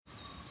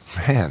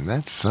Man,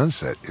 that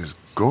sunset is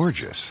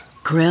gorgeous.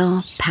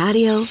 Grill,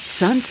 patio,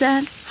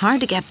 sunset.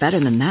 Hard to get better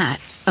than that.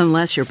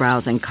 Unless you're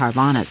browsing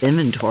Carvana's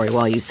inventory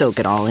while you soak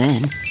it all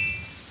in.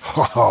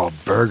 Oh,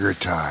 burger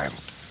time.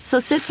 So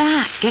sit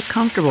back, get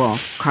comfortable.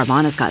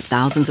 Carvana's got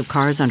thousands of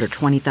cars under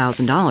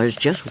 $20,000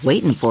 just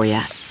waiting for you.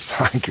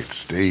 I could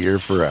stay here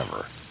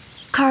forever.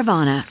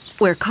 Carvana,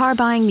 where car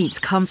buying meets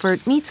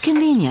comfort meets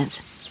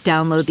convenience.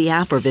 Download the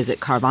app or visit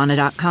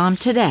Carvana.com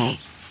today.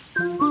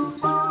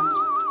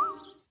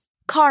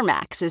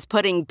 CarMax is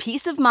putting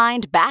peace of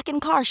mind back in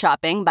car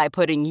shopping by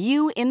putting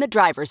you in the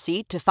driver's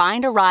seat to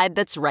find a ride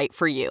that's right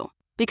for you.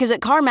 Because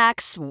at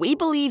CarMax, we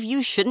believe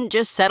you shouldn't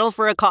just settle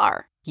for a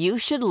car. You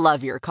should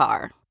love your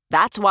car.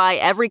 That's why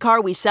every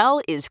car we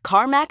sell is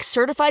CarMax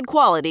certified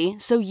quality,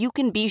 so you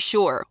can be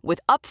sure with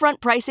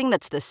upfront pricing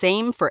that's the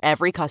same for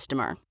every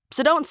customer.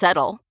 So don't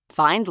settle.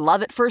 Find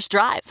love at first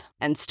drive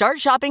and start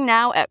shopping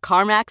now at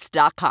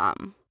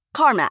CarMax.com.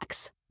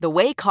 CarMax, the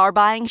way car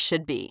buying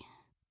should be.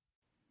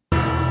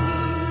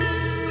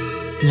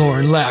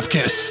 Lauren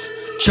Lapkus,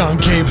 John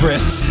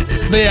Cabris,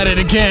 they at it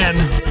again.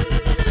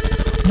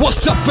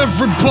 What's up,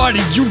 everybody?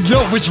 You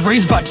know it's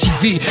Raised by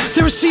TV.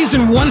 There was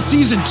season 1,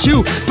 season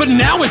 2, but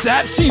now it's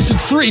at season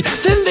 3.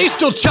 Then they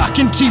still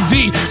chalking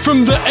TV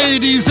from the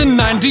 80s and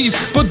 90s.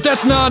 But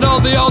that's not all,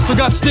 they also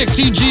got Stick,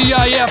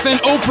 TGIF, and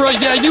Oprah.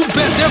 Yeah, you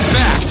bet they're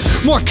back.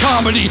 More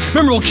comedy,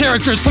 memorable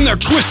characters from their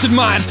twisted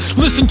minds.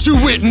 Listen to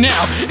it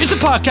now. It's a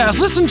podcast.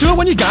 Listen to it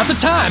when you got the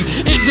time.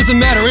 It doesn't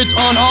matter. It's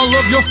on all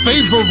of your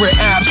favorite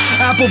apps.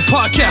 Apple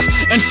Podcasts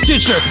and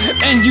Stitcher.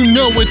 And you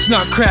know it's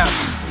not crap.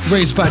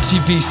 Raised by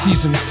TV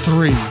Season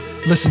 3.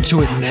 Listen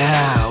to it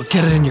now.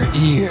 Get it in your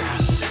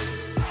ears.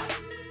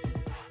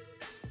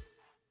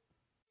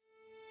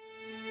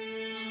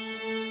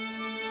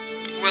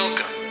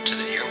 Welcome to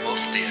the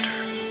Earwolf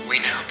Theater. We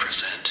now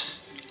present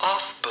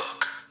Off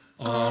Book.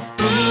 Off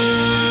Book.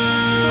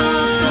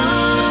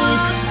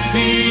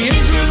 The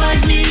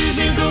improvised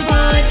musical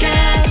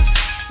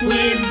podcast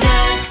with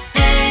Zach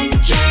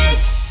and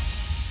Jess.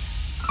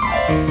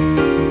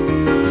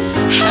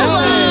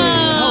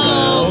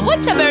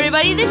 What's up,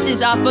 everybody? This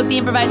is Off Book, the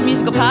improvised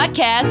musical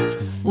podcast.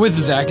 With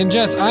Zach and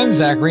Jess, I'm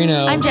Zach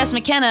Reno. I'm Jess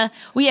McKenna.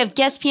 We have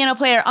guest piano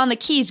player on the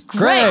keys,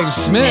 Greg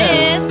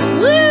Smith.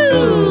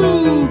 Woo!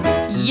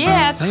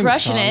 Yeah, Same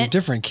crushing song, it.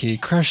 different key,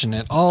 crushing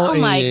it. All Oh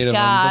my 88 of them.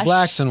 gosh. The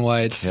blacks and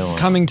whites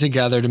coming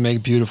together to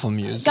make beautiful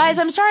music. Guys,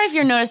 I'm sorry if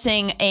you're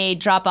noticing a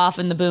drop off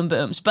in the boom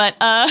booms, but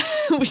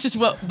which is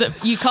what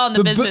you call in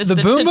the business. The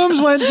boom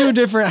booms went to a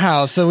different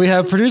house, so we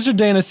have producer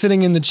Dana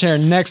sitting in the chair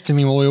next to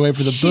me while we wait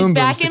for the boom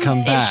booms to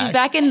come back. She's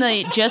back in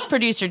the just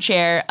producer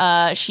chair.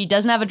 She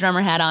doesn't have a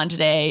drummer hat on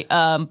today,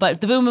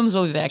 but the boom booms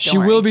will be back. She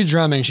will be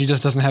drumming. She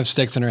just doesn't have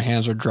sticks in her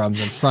hands or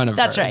drums in front of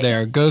That's her. right. They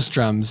are ghost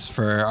drums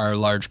for our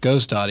large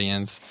ghost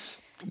audience.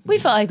 We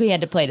felt like we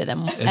had to play to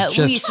them It's at just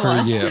least for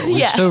once. you. We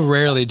Yeah. so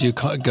rarely do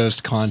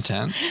ghost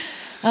content.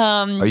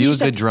 Are you a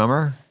good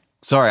drummer?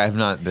 Sorry, I've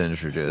not been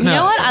introduced. You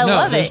know what? I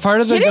love It's it. part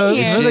of the Get in ghost.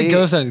 here. It's part of the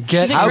ghost.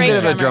 She's a How great good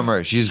of a drummer.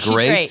 drummer? She's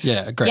great.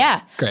 Yeah, great. Yeah,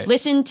 great.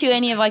 Listen to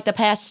any of like the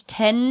past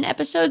 10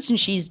 episodes, and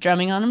she's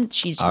drumming on them.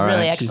 She's All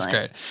really right. She's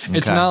excellent. great.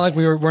 It's not like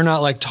we're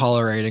not like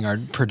tolerating our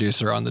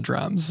producer on the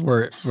drums.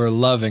 We're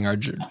loving our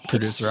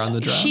producer on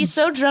the drums. She's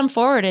so drum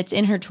forward. It's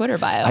in her Twitter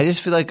bio. I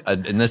just feel like,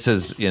 and this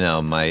is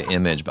my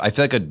image, but I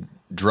feel like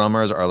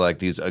drummers are like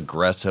these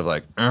aggressive,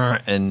 like,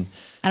 and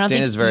I don't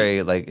Dana's think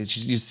very like.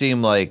 You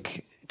seem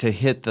like to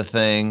hit the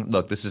thing.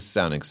 Look, this is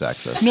sounding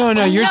sexist. No,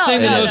 you're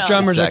saying that no, those no.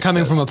 drummers are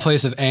coming Sexist. from a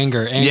place of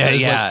anger. Anger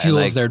is what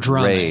fuels like their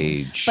drumming.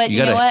 Rage. But you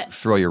you know gotta what?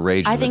 throw your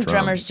rage. I in the think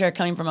drums. drummers are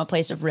coming from a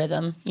place of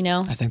rhythm, you know?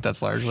 I think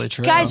that's largely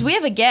true. Guys, we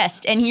have a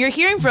guest, and you're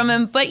hearing from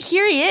him, but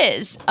here he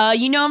is.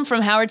 You know him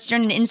from Howard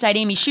Stern and Inside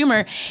Amy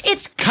Schumer.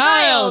 It's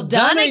Kyle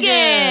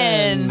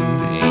Dunnigan.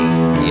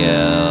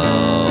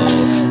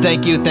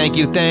 Thank you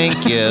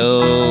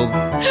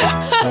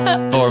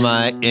for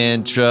my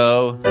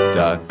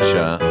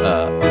introduction.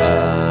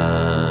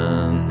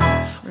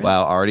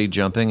 Wow, already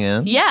jumping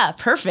in. Yeah,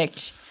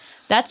 perfect.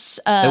 That's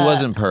It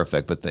wasn't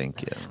perfect, but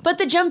thank you. But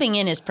the jumping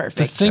in is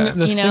perfect. The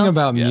thing you know?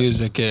 about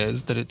music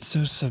is that it's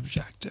so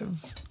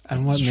subjective,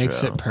 and what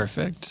makes true. it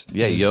perfect.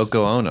 Yeah, is-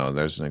 Yoko Ono.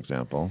 There's an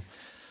example.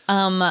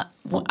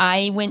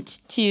 I went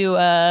to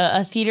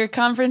a theater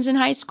conference in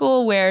high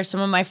school where some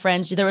of my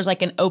friends, there was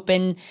like an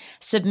open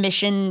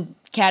submission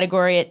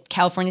category at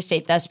California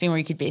State Thespian where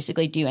you could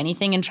basically do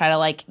anything and try to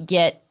like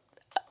get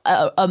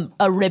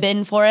a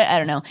ribbon for it. I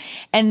don't know.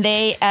 And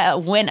they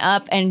went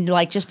up and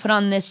like just put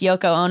on this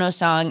Yoko Ono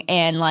song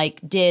and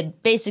like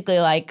did basically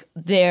like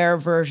their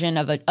version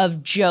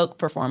of joke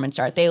performance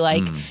art. They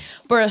like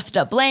birthed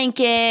a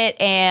blanket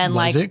and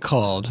Was like. it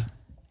called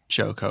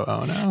Yoko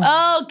Ono?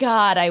 Oh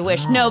God, I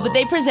wish. No, but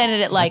they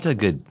presented it like. That's a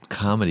good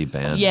comedy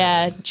band.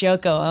 Yeah,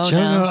 Yoko Ono.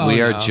 Yoko We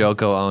are Ono.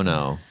 Yoko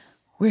Ono.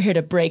 We're here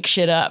to break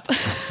shit up.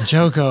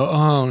 Yoko,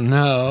 oh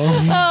no.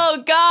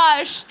 Oh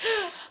gosh.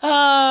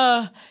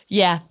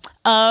 Yeah.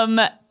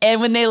 And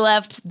when they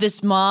left,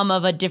 this mom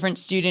of a different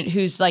student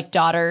whose like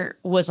daughter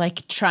was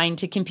like trying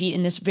to compete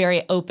in this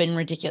very open,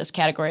 ridiculous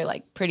category,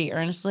 like pretty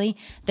earnestly.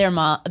 The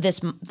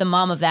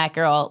mom of that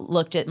girl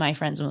looked at my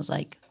friends and was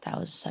like, "That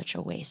was such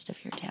a waste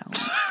of your talent."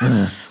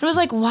 It was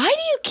like, why do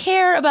you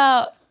care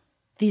about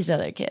these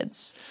other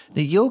kids?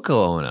 The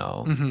Yoko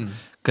Ono,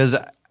 because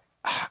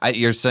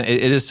you're saying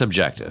it is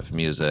subjective,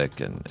 music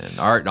and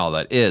art and all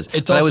that is.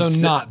 It's but also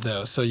not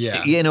though. So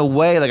yeah, in a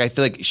way, like I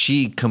feel like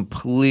she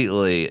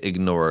completely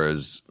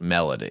ignores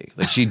melody.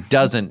 Like she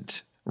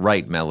doesn't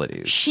write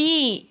melodies.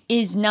 She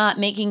is not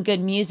making good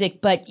music,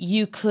 but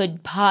you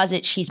could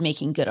posit she's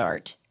making good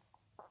art.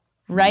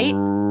 Right?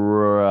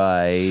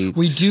 Right.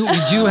 We do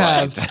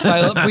have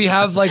we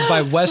have like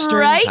by Western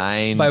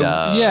Right?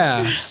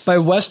 by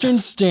Western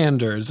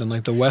standards and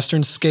like the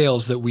Western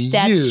scales that we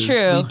That's use.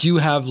 true. We do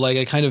have like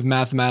a kind of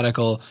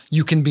mathematical.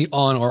 You can be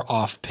on or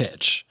off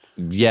pitch.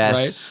 Yes.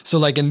 Right. So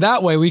like in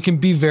that way, we can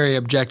be very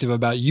objective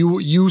about you.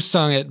 You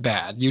sung it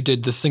bad. You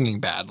did the singing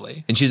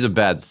badly. And she's a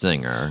bad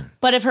singer.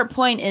 But if her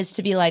point is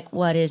to be like,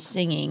 what is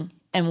singing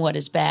and what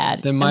is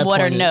bad, Then my and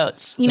what are point is-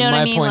 notes? You know then what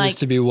I my mean? point Like, is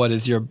to be what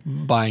is your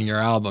buying your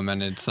album,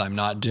 and it's I'm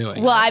not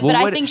doing. well, it.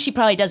 I what- think she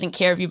probably doesn't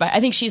care if you buy.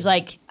 I think she's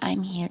like,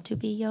 I'm here to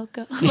be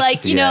Yoko.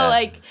 Like, you Yeah. know,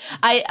 like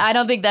I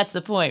don't think that's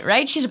the point,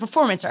 right? She's a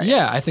performance artist.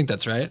 Yeah, I think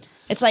that's right.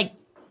 It's like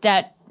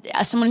that.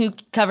 Someone who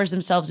covers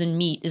themselves in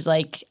meat is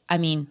like, I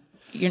mean,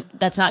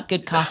 that's not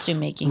good costume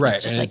making. Right,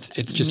 It's just and like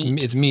it's just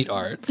meat. it's meat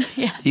art.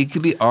 It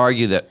could be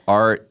argued that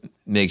art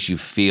makes you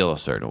feel a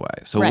certain way.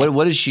 So Right.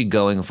 what is she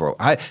going for?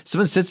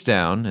 Someone sits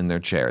down in their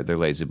chair, their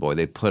lazy boy,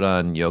 they put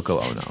on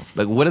Yoko Ono.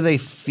 Like, what are they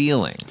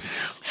feeling?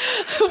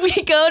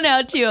 We go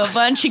now to a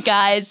bunch of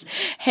guys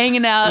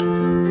hanging out.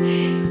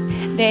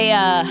 They,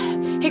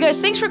 hey guys,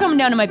 thanks for coming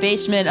down to my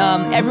basement.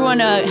 Everyone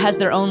has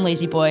their own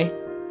lazy boy.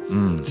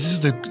 This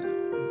is the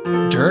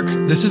Dirk.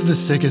 This is the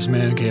sickest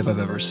man cave I've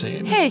ever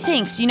seen. Hey,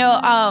 thanks. You know,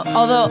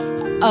 although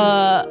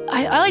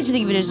I like to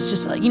think of it as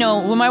just, you know,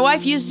 when my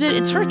wife uses it,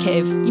 it's her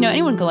cave. You know,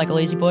 anyone can like a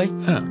lazy boy.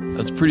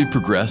 That's pretty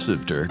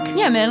progressive, Dirk.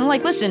 Yeah, man.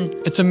 Like, listen,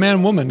 It's a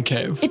man-woman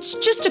cave. it's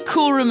just a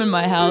cool room in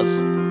my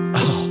house.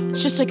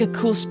 It's just like a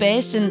cool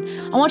space, and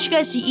I want you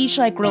guys to each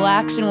like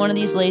relax in one of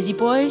these lazy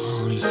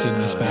boys. You sit in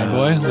this bad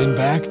boy, lean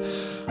back.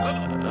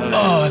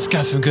 Oh, it's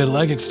got some good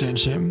leg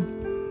extension.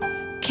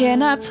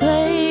 Can I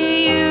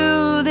play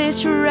you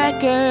this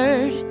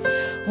record?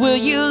 Will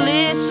you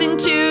listen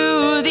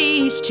to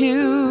these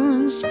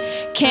tunes?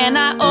 Can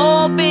I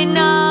open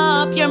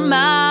up your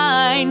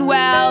mind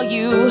while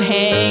you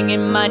hang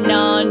in my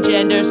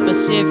non-gender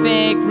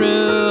specific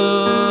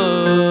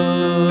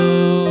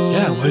room?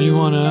 Yeah, what do you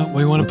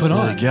wanna put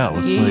on?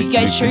 You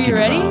guys sure you're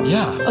ready?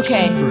 Yeah.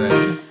 Okay. Super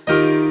ready.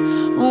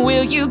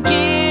 Will you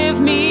give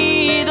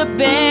me the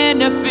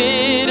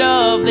benefit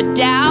of the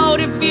doubt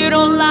if you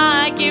don't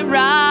like it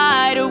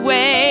right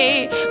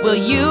away? Will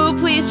you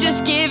please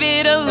just give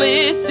it a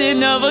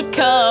listen of a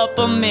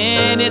couple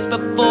minutes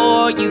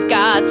before you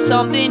got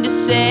something to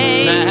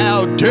say?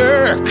 Now,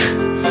 Dirk,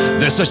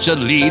 there's such a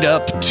lead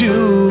up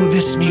to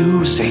this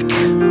music.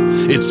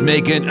 It's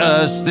making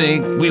us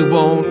think we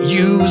won't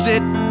use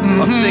it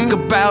or think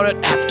about it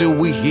after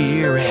we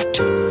hear it.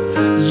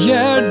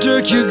 Yeah,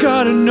 Dirk, you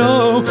gotta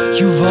know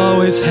you've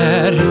always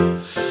had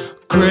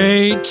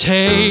great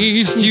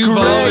taste. You've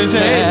always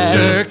had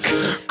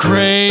Dirk.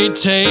 great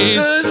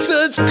taste.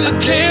 Such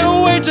good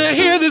Can't wait to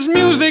hear this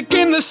music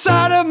in the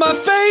side of my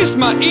face,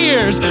 my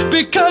ears,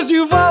 because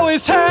you've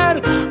always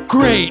had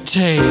great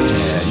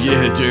taste.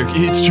 Yeah, Dirk,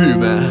 it's true,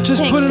 man.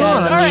 Just Thanks, put it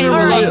guys. on. All I'm right, sure all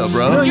we'll right. love it.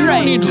 bro. No, you You're don't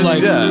right. need to Just-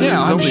 like. yeah,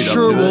 Yeah, I'm don't lead up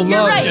sure to we'll it.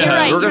 love right, it. you're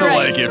right. We're gonna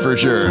right. like it for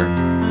sure.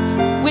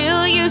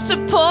 Will you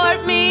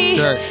support me?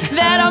 Dirk.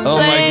 That I'm Oh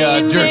my playing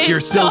God, Dirk, this you're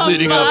still song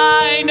leading up.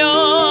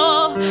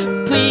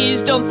 final.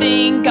 Please don't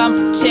think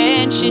I'm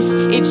pretentious.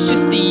 It's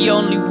just the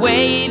only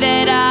way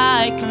that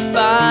I could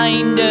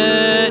find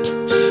it.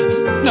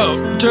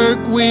 No, Dirk,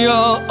 we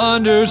all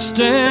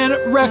understand.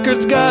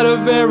 Records got a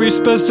very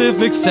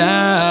specific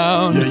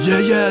sound.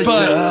 Yeah.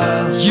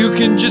 But you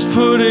can just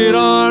put it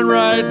on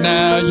right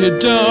now. You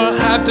don't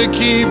have to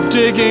keep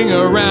digging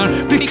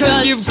around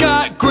because you've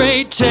got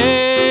great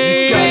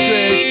taste.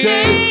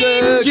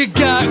 You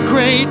got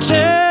great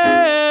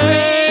taste.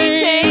 Great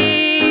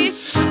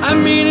taste. I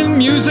mean, in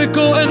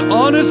musical and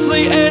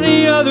honestly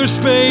any other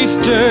space,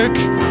 Dirk,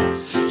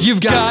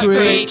 you've got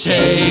great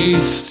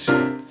taste.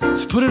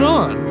 So put it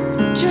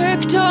on.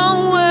 Dirk,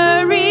 don't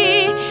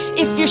worry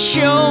if you're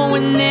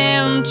showing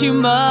them too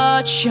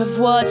much of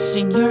what's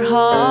in your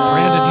heart.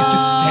 Brandon, he's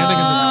just standing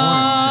in the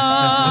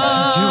corner. What's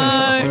he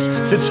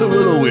doing? It's a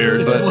little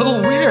weird, It's but a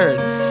little weird.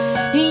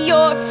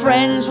 Your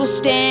friends will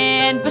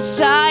stand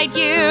beside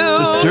you.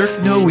 does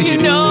Dirk know we You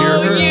can know hear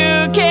her?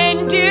 you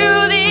can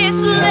do this.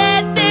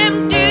 Let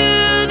them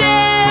do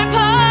their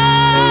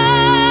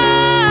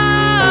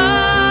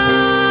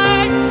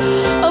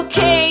part.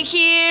 Okay,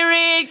 here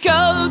it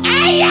goes.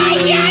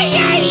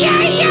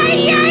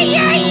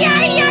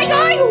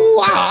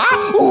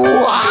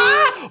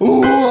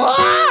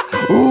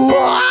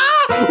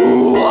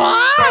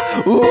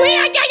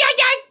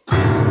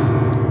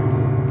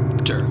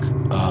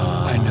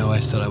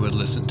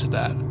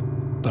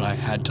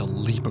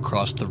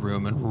 across the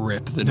room and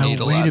rip the No,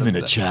 needle wait out a of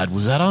minute, the- Chad.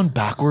 Was that on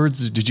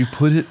backwards? Did you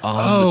put it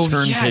on the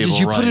turntable? yeah, did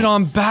you put it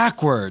on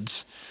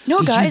backwards? No,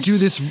 did guys. you do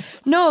this?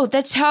 No,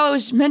 that's how it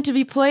was meant to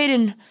be played,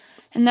 and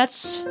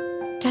that's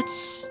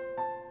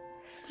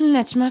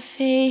my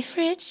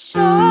favorite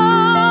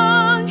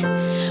song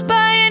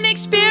by an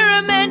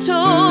experimental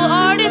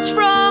artist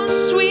from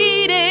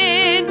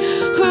Sweden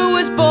who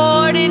was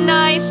born in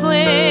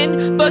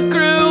Iceland but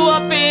grew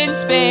up in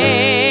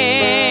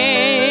Spain.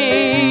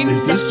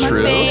 Is this That's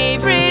true? My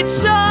favorite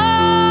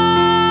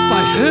song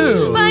By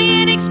who? by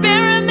an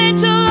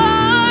experimental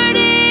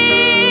artist.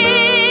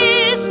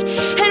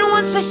 And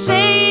once I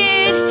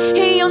say it,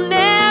 you'll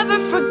never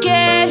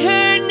forget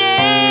her name.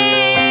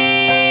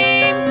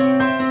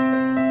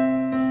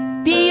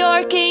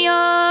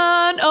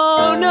 Bjorkian,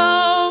 oh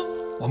no.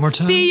 One more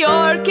time.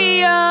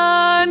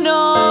 Bjorkian,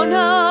 oh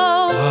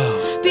no.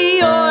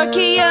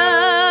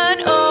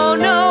 Bjorkian, oh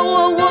no.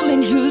 A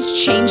woman who's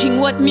changing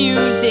what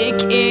music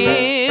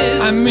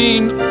is. I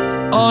mean,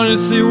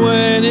 honestly,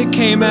 when it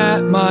came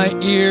at my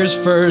ears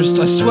first,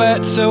 I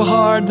sweat so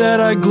hard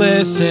that I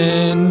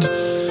glistened.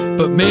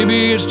 But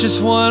maybe it's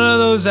just one of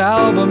those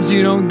albums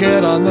you don't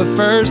get on the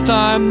first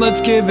time.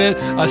 Let's give it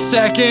a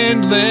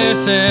second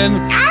listen.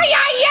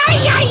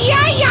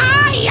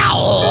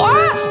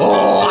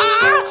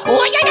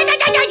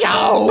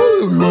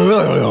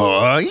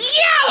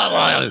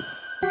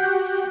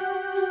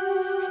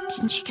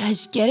 Didn't you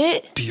guys get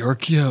it?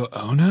 Bjorkio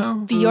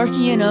Ono?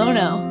 Bjorkian, oh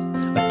no.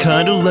 I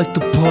kind of like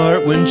the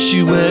part when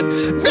she went,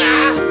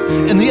 ah!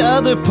 And the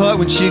other part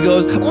when she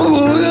goes,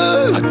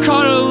 oh, I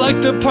kind of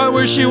like the part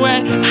where she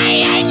went,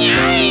 ay, ay,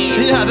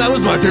 ay. yeah, that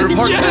was my favorite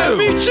part Yeah, too.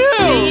 me too.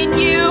 Saying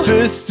you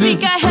This think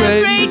is I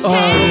have great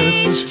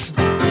artist. taste.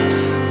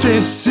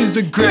 This is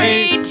a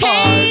great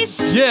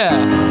taste.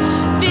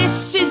 Yeah.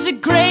 This is a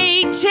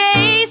great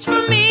taste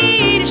for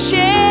me to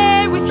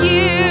share with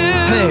you.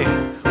 Hey,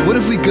 what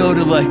if we go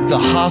to like the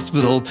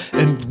hospital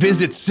and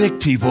visit sick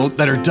people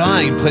that are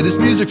dying and play this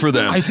music for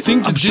them? I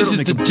think that I'm sure this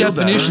it'll is the make them feel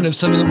definition better. of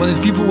something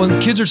that when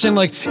kids are saying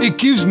like, it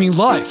gives me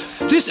life.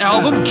 This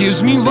album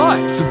gives me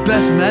life. The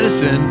best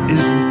medicine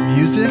is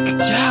music.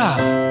 Yeah.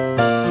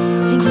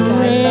 Thanks, guys.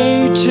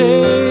 Great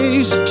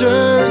taste,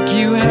 Dirk,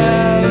 you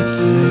have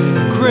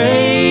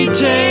great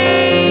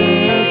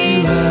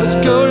taste. Let's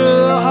go to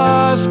the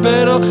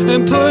hospital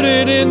and put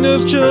it in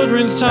those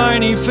children's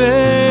tiny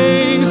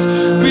face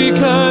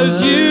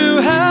because you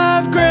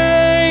have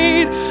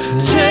great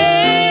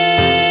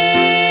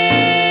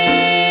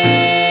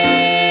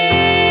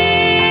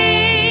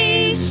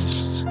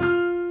taste.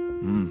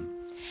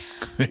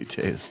 Great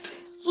taste.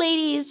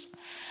 Ladies,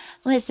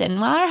 listen,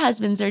 while our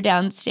husbands are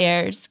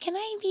downstairs, can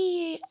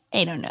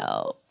I don't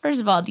know.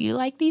 First of all, do you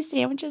like these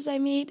sandwiches I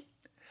made?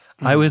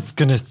 I was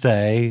going to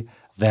say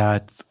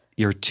that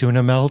your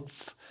tuna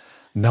melts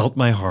melt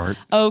my heart.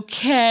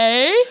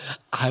 Okay.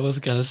 I was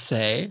going to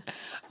say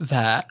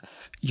that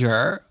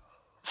your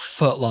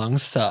footlong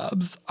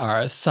subs are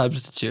a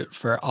substitute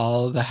for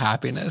all the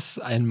happiness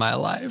in my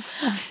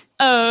life.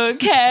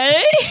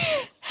 Okay.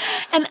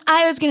 And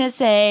I was going to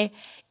say,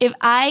 if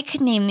I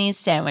could name these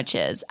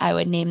sandwiches, I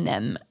would name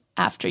them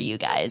after you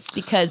guys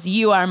because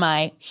you are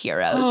my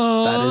heroes.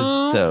 That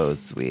is so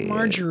sweet.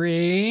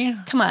 Marjorie.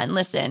 Come on,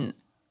 listen.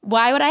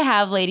 Why would I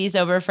have ladies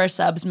over for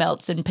subs,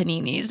 melts, and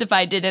paninis if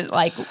I didn't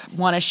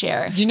want to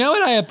share? You know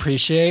what I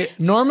appreciate?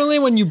 Normally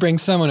when you bring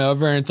someone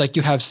over and it's like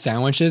you have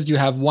sandwiches, you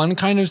have one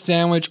kind of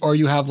sandwich or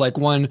you have like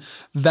one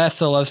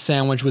vessel of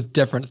sandwich with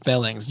different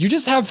fillings. You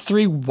just have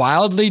 3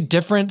 wildly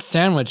different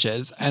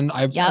sandwiches. And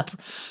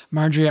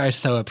Marjorie, I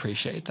so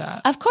appreciate that.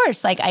 Of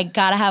course, I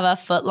gotta have a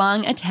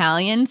foot-long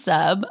Italian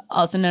sub,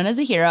 also known as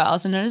a hero,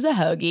 also known as a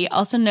hoagie,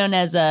 also known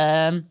as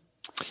a...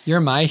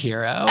 You're my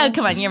hero. Oh,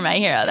 come on, you're my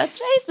hero. That's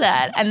what I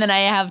said. And then I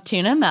have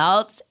tuna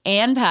melts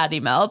and patty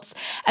melts.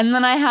 And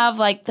then I have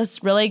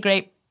this really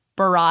great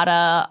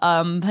burrata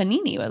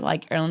panini with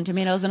heirloom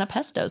tomatoes and a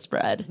pesto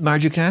spread.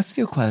 Marjorie, can I ask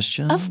you a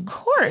question? Of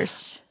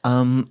course.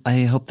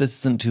 I hope this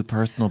isn't too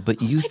personal,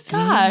 but you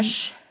seem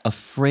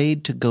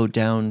afraid to go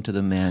down to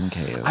the man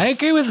cave. I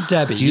agree with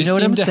Debbie. Do you know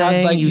what I'm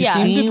saying? You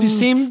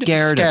seem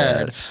scared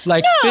of it.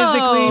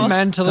 Physically,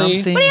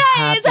 mentally. Something What do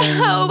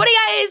happened. you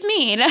guys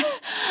mean?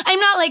 I'm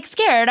not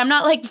scared. I'm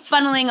not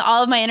funneling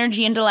all of my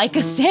energy into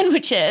a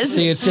sandwiches.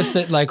 See, it's just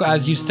that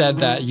as you said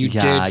that, you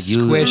did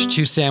squish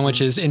 2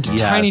 sandwiches into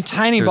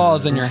tiny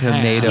balls in your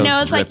hand.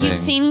 It's like you've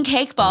seen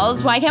cake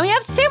balls. Why can't we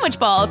have sandwich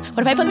balls?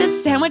 What if I put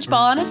this sandwich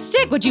ball on a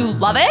stick? Would you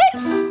love it?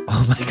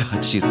 Oh my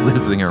God, she's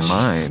losing her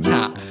mind.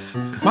 Yeah.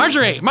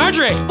 Marjorie!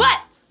 What?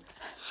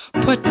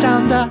 Put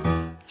down the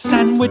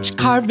sandwich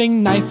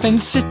carving knife and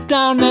sit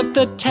down at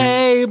the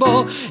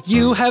table.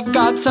 You have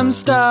got some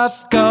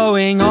stuff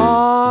going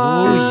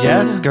on. Oh,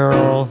 yes,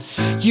 girl.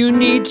 You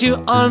need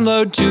to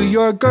unload to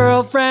your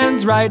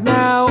girlfriends right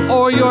now,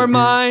 or your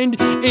mind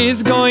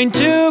is going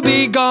to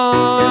be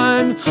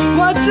gone.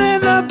 What's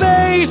in the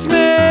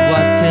basement?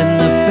 What's in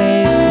the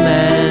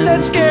basement?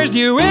 That scares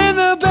you in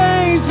the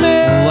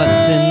basement.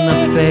 What's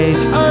in the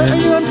basement? Are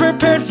you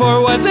unprepared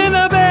for what's in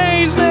the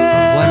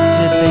basement? What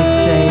did they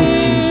say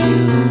to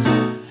you?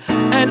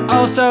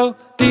 Also,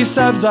 these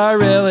subs are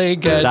really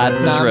good. That's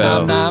Nom, true.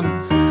 nom, nom.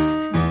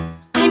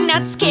 I'm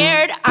not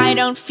scared, I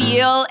don't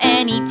feel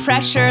any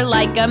pressure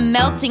like a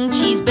melting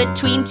cheese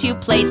between two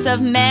plates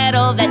of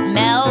metal that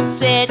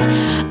melts it.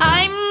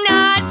 I'm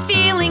not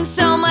feeling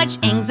so much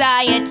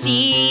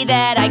anxiety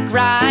that I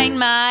grind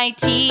my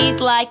teeth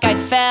like I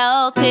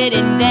felt it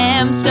in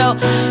them. So,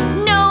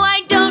 no,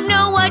 I don't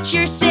know what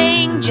you're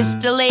saying,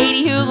 just a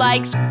lady who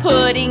likes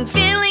putting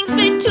fillings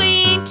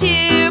between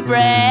two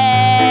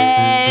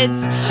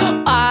breads.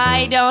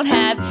 I don't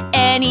have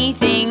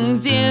anything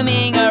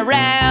zooming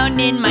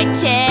around in my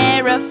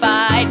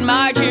terrified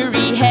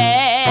Marjorie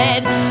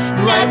head.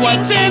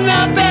 What's in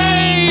the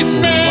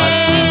basement?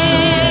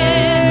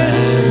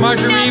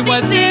 Marjorie,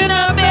 what's in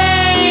the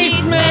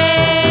basement?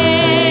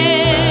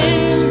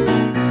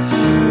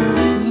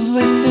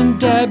 Listen,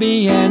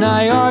 Debbie and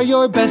I are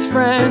your best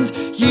friends.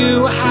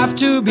 You have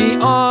to be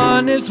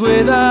honest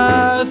with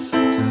us.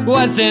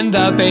 What's in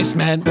the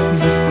basement?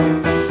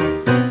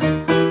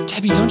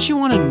 Debbie, don't you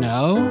want to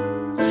know?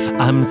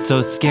 I'm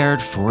so scared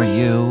for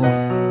you.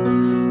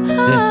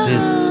 This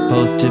is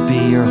supposed to be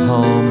your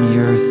home,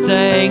 your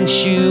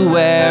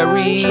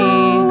sanctuary.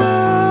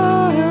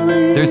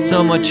 There's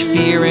so much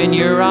fear in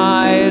your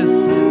eyes.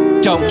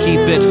 Don't keep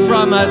it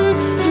from us.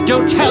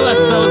 Don't tell us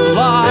those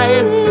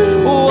lies.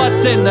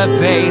 What's in the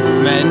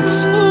basement?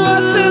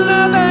 What's in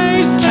the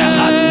basement? Tell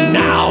us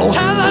now.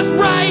 Tell us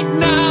right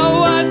now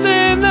what's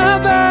in the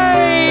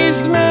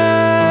basement.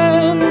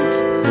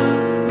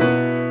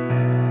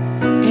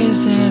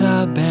 Is it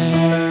a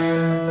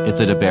bear? Is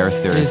it a bear?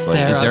 Seriously,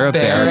 Is there a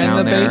bear in down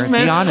the there?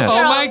 basement? Be honest.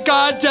 Oh my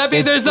God, Debbie,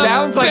 It there's a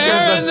sounds like bear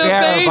there's in a the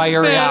bear basement. by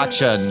your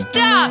reaction.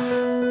 Stop!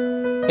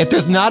 If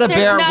there's not a There's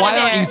bear, not a why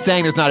aren't bear. you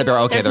saying there's not a bear?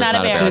 Okay, There's not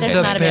a bear. Did There's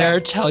the not a bear bear.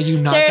 tell you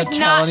not There's to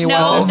tell not- anyone?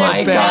 no, Oh there's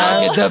my no-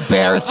 God! Did the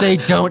bear say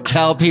don't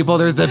tell people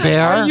there's a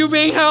bear? Are you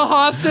being held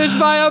hostage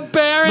by a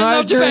bear in the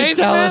Marjorie, basement?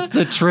 tell us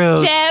the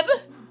truth. Deb,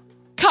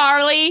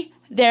 Carly,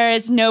 there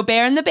is no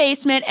bear in the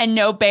basement and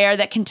no bear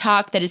that can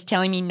talk that is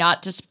telling me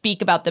not to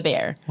speak about the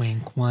bear.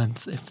 Wink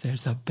once if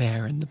there's a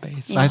bear in the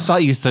basement. I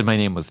thought you said my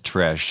name was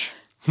Trish.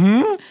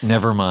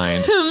 Never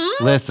mind.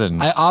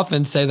 Listen. I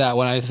often say that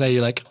when I say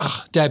you're like,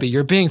 oh, Debbie,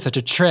 you're being such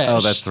a Trish. Oh,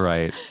 that's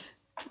right.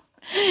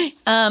 You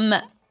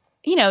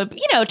know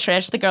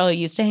Trish, the girl who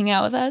used to hang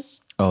out with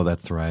us. Oh,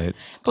 that's right.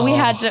 But we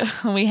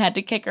had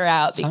to kick her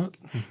out.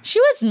 She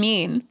was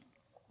mean.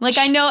 Like,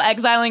 I know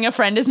exiling a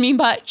friend is mean,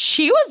 but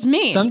she was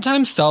mean.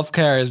 Sometimes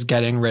self-care is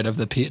getting rid of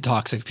the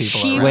toxic people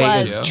She around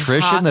Wait, was is you.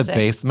 Trish in the toxic.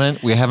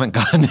 basement? We haven't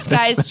gotten to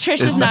Guys,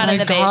 Trish is not in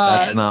the basement.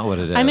 That's not what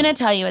it is. I'm going to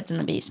tell you it's in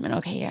the basement,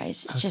 okay,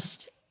 guys?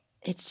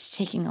 It's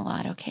taking a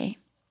lot, okay?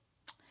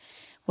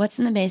 What's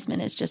in the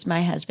basement is just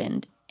my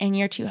husband and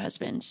your two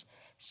husbands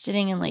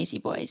sitting in Lazy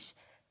Boys,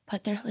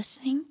 but they're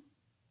listening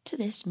to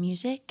this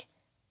music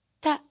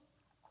that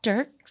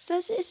Dirk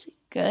says is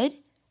good,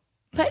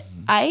 but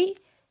I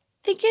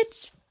think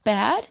it's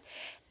bad,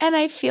 and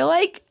I feel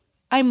like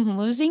I'm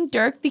losing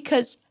Dirk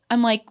because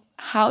I'm like,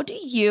 how do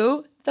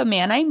you, the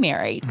man I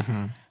married,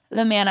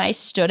 the man I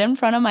stood in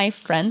front of my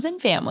friends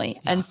and family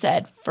and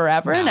said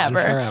forever and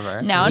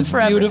ever, now and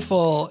forever.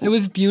 Beautiful. It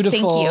was beautiful.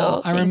 Thank you.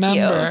 I Thank remember.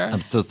 you. I'm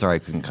so sorry I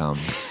couldn't come.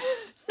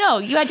 No,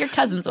 you had your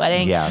cousin's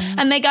wedding. Yes.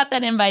 And they got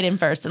that invite in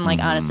person. Like,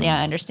 honestly,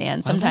 I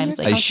understand. Sometimes,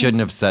 I shouldn't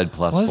have said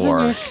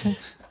 +4.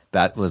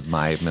 That was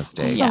my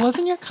mistake. So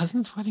wasn't your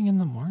cousin's wedding in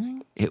the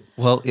morning? It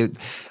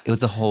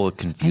was a whole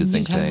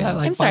confusing thing. That,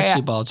 like, I'm sorry,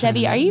 bocce ball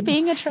Debbie, tournament. are you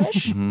being a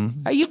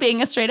Trish? Are you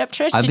being a straight up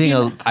Trish? I'm being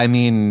I'm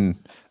being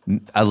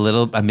a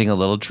little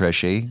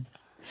Trishy,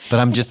 but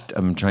I'm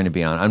trying to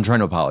be on. I'm trying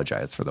to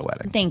apologize for the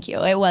wedding. Thank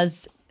you. It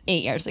was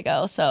 8 years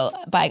ago, so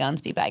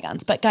bygones be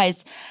bygones. But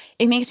guys,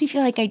 it makes me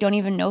feel like I don't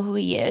even know who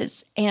he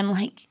is, and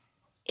like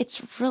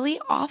it's really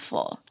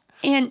awful.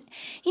 And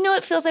you know,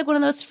 it feels like one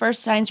of those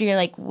first signs where you're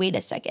like, wait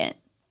a second.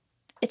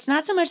 It's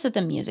not so much that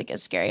the music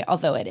is scary,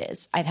 although it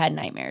is. I've had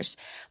nightmares,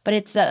 but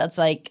it's that it's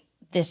like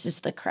this is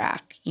the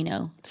crack, you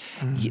know.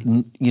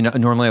 You know,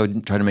 normally I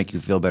would try to make you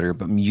feel better,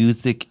 but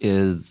music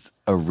is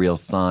a real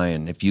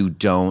sign. If you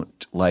don't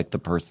like the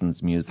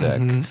person's music,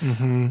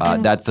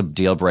 that's a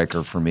deal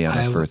breaker for me on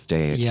a first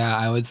date. Yeah,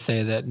 I would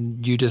say that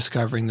you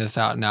discovering this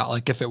out now,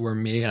 like if it were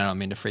me, and I don't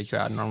mean to freak you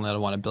out, normally I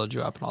don't want to build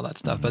you up and all that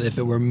stuff, but if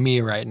it were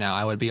me right now,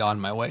 I would be on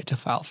my way to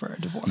file for a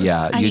divorce.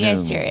 Yeah, Are you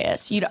guys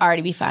serious? You'd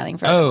already be filing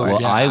for a Oh, divorce.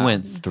 Well, yeah. I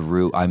went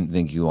through. I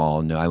think you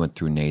all know. I went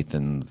through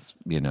Nathan's,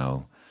 You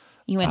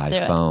went through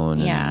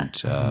iPhone it. Yeah.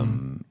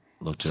 and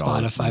looked at all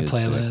his Spotify music,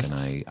 playlists.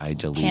 and I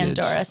deleted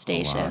Pandora a lot.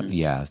 stations.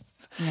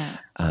 Yes. Yeah.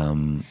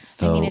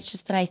 So I mean, it's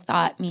just that I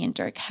thought me and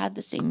Dirk had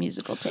the same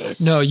musical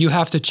taste. No, you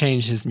have to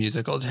change his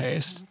musical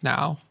taste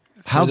now.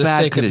 how For the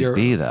bad sake could of it your-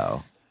 be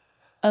though?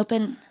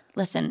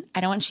 Listen,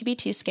 I don't want you to be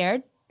too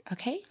scared,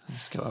 okay?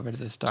 Just go over to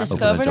this door. Just Open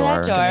go the over to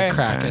that door. door.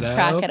 Crack it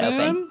Crack it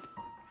open.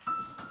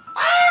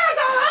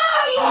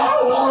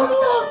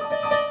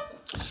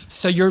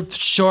 So you're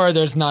sure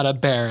there's not a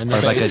bear in the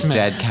Or like a basement?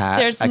 dead cat.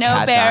 There's a no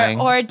cat bear dying?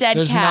 or a dead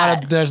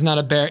cat. There's not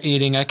a bear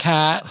eating a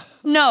cat.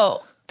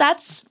 No,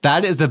 that's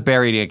That is a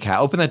bear eating a cat.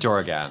 Open that door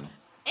again.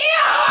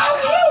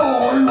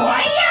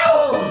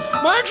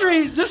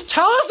 Marjorie, just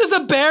tell us there's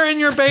a bear in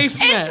your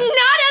basement. It's not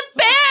a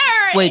bear!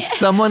 Wait,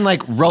 someone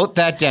like wrote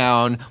that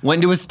down,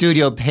 went to a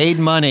studio, paid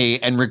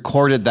money, and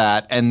recorded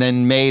that, and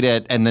then made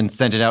it, and then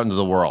sent it out into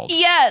the world.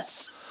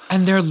 Yes.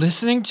 And they're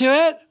listening to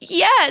it?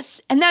 Yes.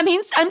 And that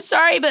means, I'm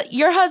sorry, but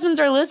your husbands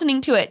are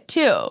listening to it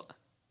too.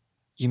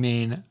 You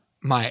mean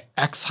my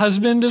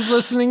ex-husband is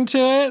listening to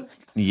it?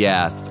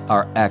 Yes,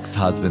 our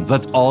ex-husbands.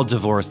 Let's all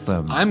divorce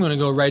them. I'm going to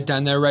go right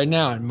down there right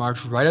now and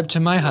march right up to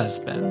my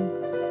husband,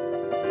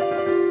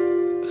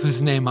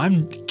 whose name I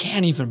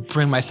can't even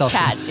bring myself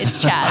Chad. to.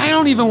 It's Chad. I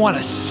don't even want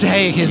to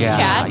say his name.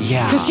 Chad?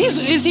 Yeah. Because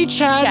is he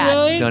Chad, Chad.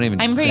 really? Don't even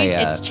I'm say pretty.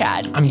 it. It's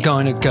Chad. I'm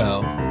going to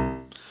go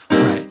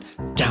right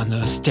down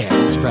those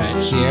stairs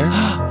right here.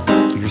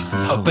 You're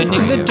so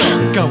Opening the brave.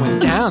 door, going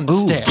down the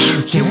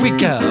stairs. Here we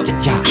go.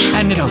 Yeah.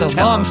 And it's a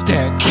long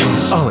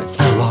staircase. Oh, it's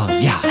so long.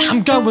 Yeah.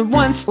 I'm going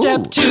one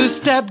step, Ooh. two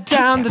step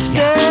down the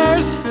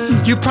stairs.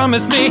 You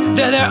promised me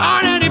that there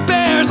aren't any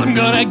bears. I'm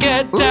gonna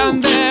get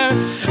down there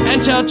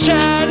and tell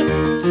Chad,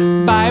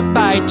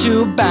 bye-bye,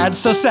 too bad,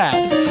 so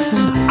sad.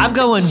 I'm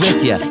going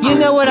with you. You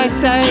know what I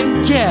say?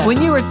 Yeah.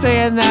 When you were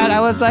saying that, I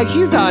was like,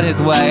 he's on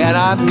his way, and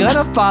I'm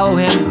gonna follow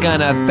him,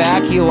 gonna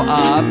back you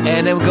up,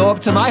 and then go up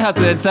to my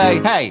husband and say,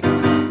 hey,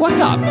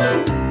 what's up?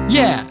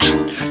 Yeah,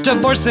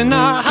 divorcing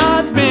our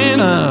husband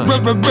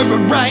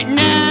right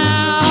now.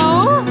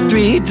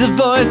 3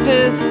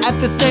 divorces at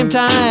the same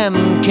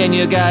time. Can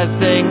you guys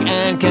sing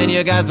and can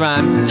you guys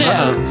rhyme?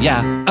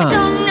 Yeah. I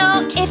don't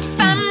know if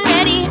I'm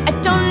ready. I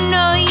don't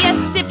know,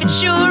 yes, if it's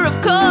sure, of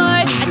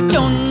course. I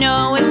don't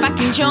know if I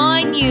can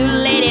join you,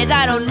 ladies.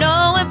 I don't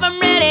know if I'm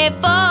ready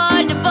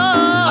for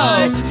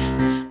divorce.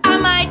 I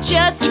might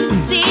just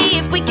see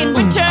if we can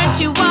return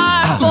to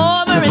our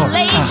former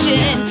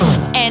relation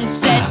and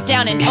set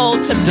down an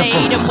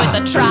ultimatum with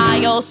a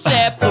trial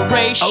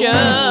separation.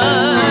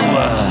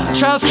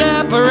 Trial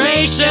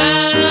separation.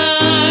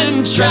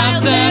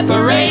 Trial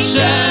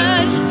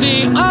separation.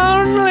 The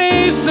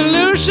only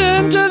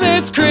solution to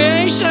this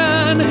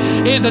creation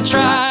is a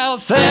trial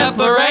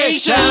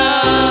separation.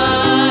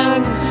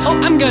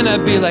 I'm gonna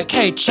be like,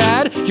 hey,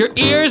 Chad, your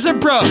ears are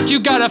broke. You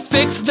gotta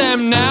fix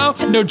them now.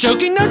 No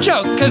joking, no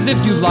joke. Cause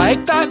if you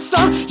like that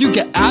song, you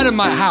get out of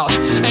my house.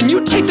 And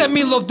you take that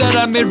meatloaf that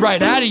I made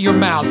right out of your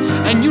mouth.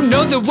 And you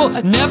know that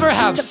we'll never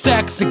have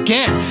sex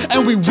again.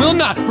 And we will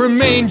not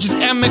remain just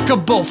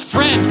amicable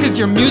friends. Cause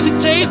your music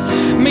taste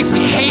makes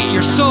me hate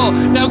your soul.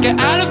 Now get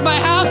out of my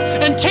house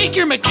and take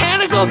your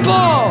mechanical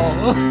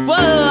bull.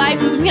 Whoa,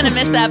 I'm gonna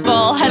miss that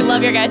bowl. I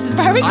love your guys'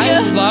 barbecue. I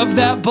love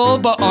that bull,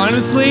 but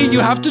honestly, you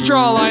have to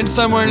draw a line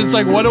somewhere and it's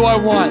like, what do I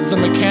want? The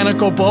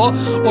mechanical bull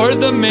or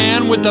the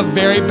man with a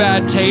very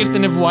bad taste?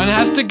 And if one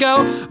has to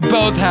go,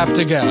 both have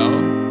to go.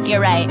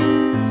 You're right.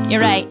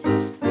 You're right.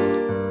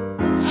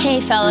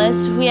 Hey,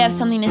 fellas, we have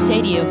something to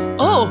say to you.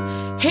 Oh,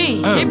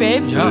 hey,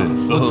 babe. Yeah,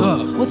 what's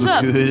up? What's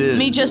up? Look who it is.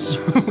 Me just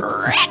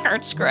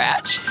record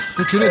scratch.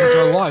 Look at it, it's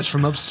our wives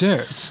from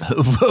upstairs.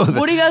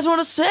 What do you guys want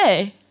to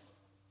say?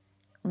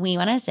 We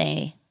want to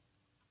say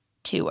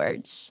 2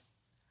 words.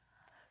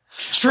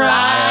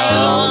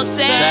 Trial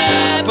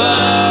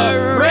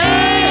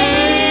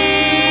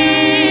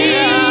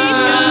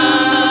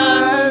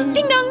separation.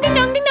 Ding dong, ding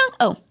dong, ding dong.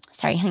 Oh,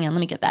 sorry, hang on, let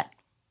me get that.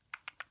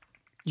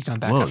 You come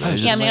back Whoa, up. they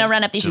Yeah, I'm gonna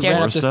run up these Just stairs.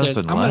 run up the stairs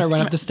I'm and gonna left.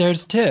 run up the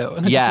stairs too.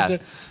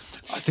 Yes.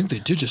 I think they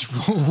did just.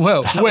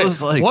 Whoa, That wait,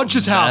 was like what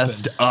just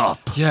messed happened?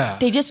 up. Yeah,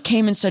 They just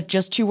came and said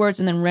just 2 words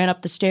and then ran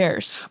up the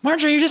stairs.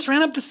 Marjorie, you just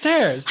ran up the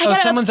stairs. I got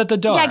up- someone's at the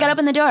door. Yeah, I got up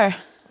in the door.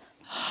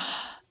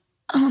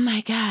 Oh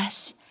my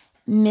gosh.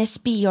 Miss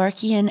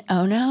Bjorky and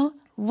Ono,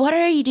 what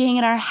are you doing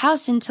at our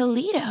house in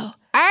Toledo?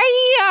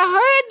 I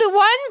heard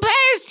one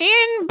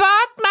person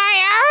bought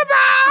my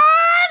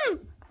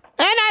album,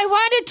 and I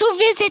wanted to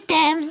visit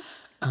them.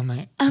 Oh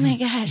my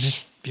gosh.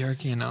 Miss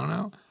Bjorky and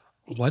Ono,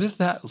 what is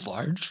that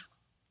large,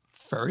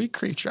 furry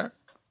creature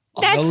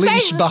on That's the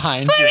leash my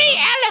behind furry you?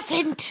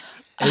 elephant.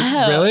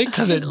 Really?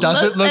 Because it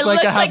doesn't look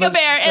like looks like a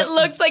bear. It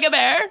looks like a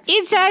bear.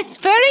 It's a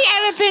furry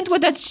elephant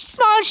with a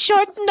small,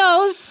 short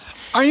nose.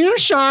 Are you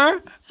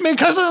sure?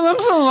 Because it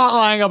looks a lot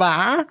like a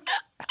bear.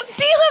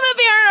 Do you have a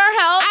bear in our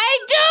house? I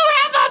do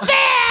have a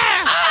bear.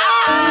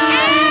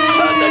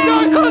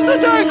 Close the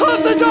door!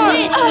 Close the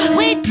door!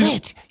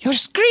 Wait. You're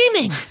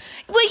screaming.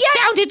 Well, yeah.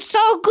 Sounded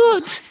so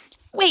good.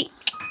 Wait,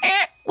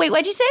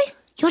 what'd you say?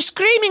 Your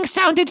screaming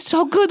sounded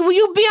so good. Will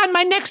you be on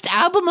my next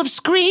album of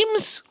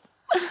screams?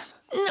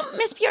 No,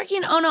 Miss Bjorky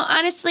and Ono,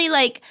 honestly,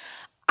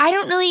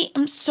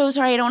 I'm so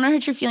sorry. I don't want to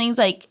hurt your feelings.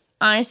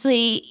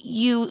 Honestly,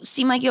 you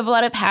seem like you have a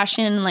lot of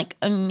passion and,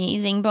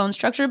 amazing bone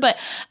structure, but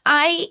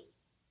I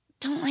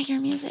don't like your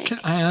music. Can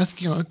I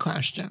ask you a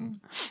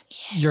question?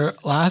 Yes. Your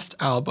last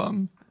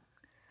album,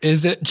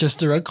 is it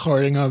just a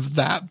recording of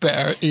that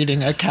bear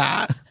eating a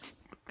cat?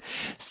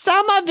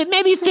 Some of it,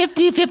 maybe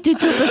 50,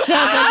 52%.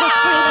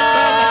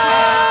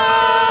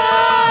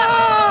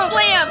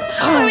 Slam!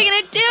 What are we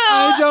going to do?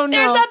 I don't know.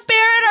 There's a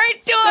bear at our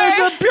door. There's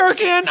a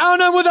Bjorky and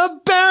Ona with a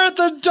bear at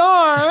the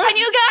door. And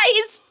you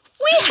guys,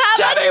 we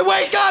have a Debbie,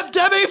 wake up!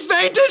 Debbie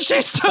fainted!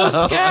 She's so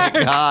scared!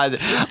 Oh, God.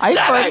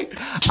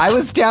 I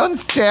was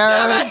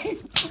downstairs. Debbie!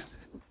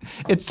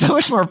 It's so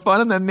much more fun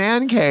in the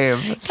man cave.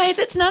 Guys,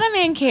 it's not a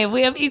man cave.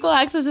 We have equal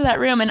access to that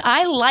room, and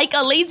I like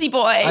a lazy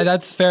boy.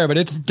 That's fair, but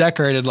it's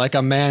decorated like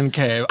a man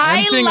cave.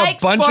 I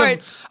like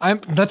sports.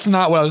 That's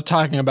not what I was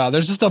talking about.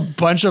 There's just a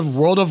bunch of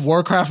World of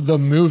Warcraft the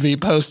movie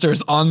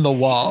posters on the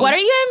wall. What are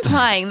you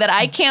implying? That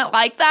I can't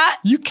like that?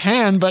 You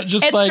can, but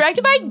just it's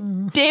directed by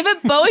David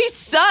Bowie's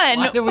son.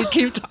 Why do we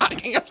keep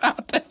talking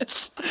about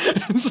this?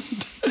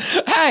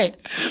 Hey,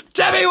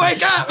 Debbie,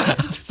 wake up!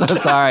 I'm so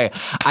sorry.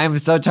 I'm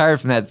so tired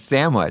from that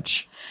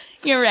sandwich.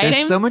 You're right.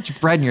 There's so much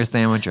bread in your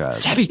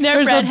sandwiches. Debbie, They're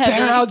there's a bread-heavy.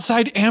 bear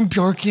outside and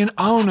Bjorky and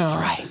Ono. That's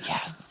right,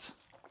 yes.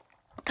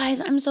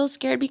 Guys, I'm so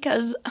scared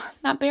because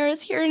that bear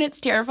is here and it's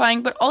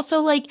terrifying. But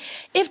also, like,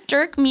 if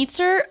Dirk meets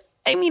her,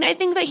 I mean, I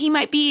think that he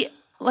might be,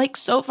 like,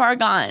 so far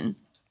gone.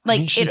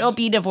 Like, it'll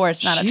be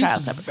divorce, not a trial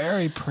She's separate.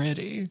 very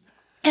pretty.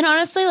 And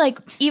honestly, like,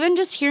 even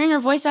just hearing her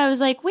voice, I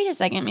was like, wait a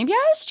second, maybe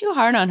I was too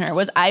hard on her.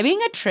 Was I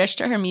being a Trish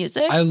to her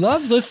music? I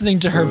love listening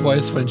to her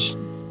voice when she...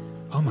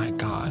 Oh my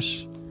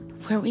gosh.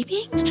 Were we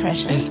being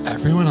Trishes? Is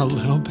everyone a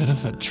little bit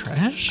of a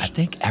Trish? I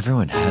think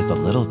everyone has a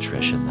little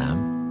Trish in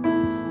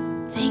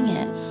them. Dang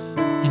it.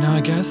 You know,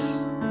 I guess...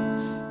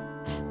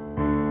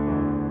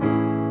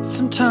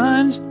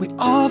 Sometimes we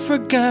all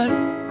forget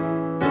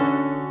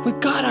we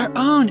got our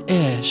own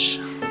ish.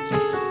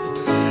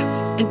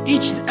 And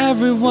each and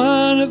every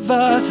one of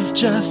us is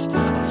just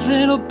a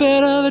little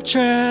bit of a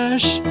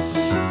trash.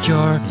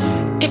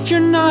 If you're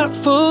not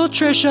full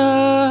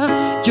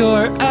Trisha,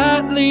 you're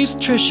at least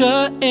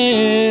Trisha-ish.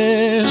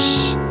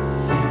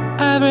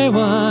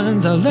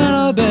 Everyone's a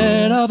little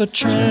bit of a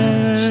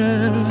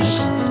trash.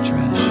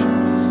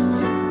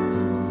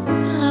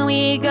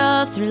 We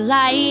go through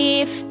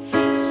life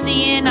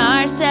seeing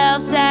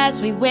ourselves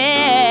as we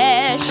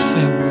wish.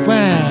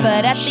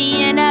 But at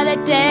the end of the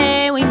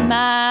day, we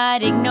might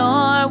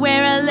ignore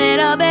we're a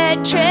little bit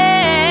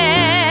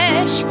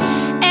Trish.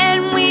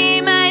 And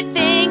we might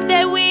think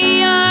that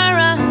we are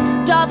a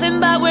dolphin,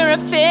 but we're a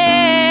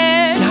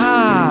fish.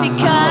 Yeah.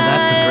 Because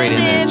that's a great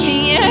in image.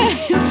 the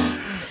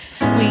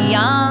end, we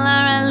all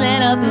are a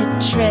little bit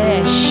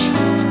Trish.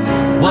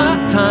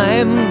 One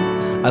time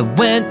I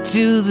went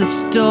to the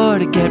store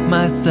to get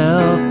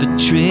myself a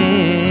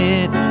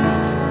treat,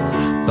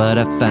 but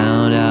I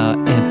found out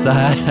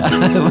inside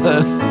I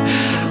was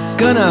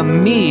gonna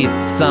meet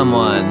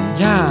someone.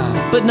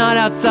 Yeah. But not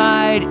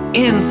outside,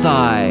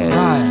 inside.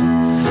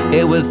 Right.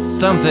 It was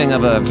something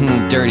of a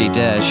dirty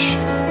dish.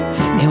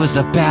 It was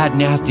a bad,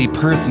 nasty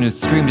person who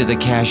screamed at the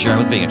cashier. I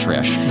was being a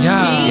Trish.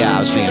 Yeah. Yeah, I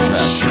was being a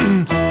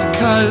Trish.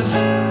 Because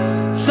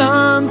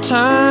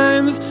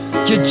sometimes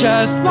you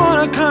just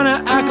want to kind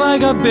of act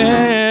like a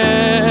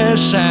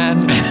bitch.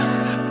 And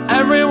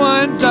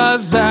everyone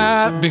does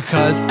that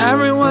because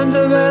everyone's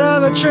a bit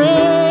of a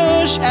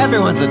Trish.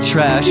 Everyone's a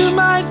trash. You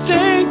might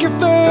think your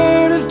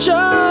food is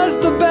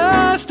just the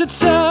best. It's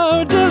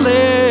so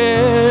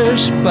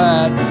delish.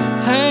 But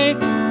hey,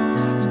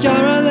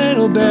 you're a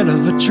little bit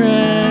of a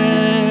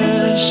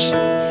trash.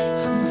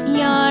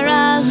 You're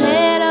a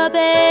little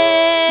bit.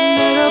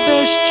 Little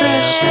bitch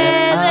trash.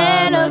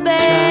 Little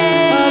bit.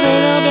 A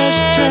little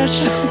bitch trash.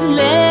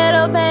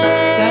 Little bit.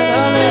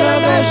 A little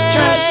bitch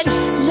trash.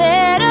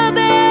 Little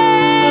bit.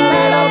 A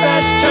little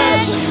bitch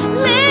trash.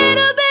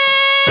 Little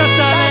bit. Just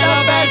a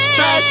little bitch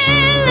trash.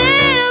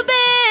 Little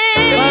bit.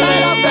 A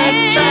little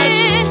bitch trash.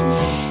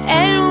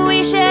 And we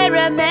should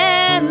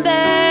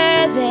remember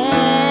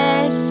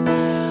this.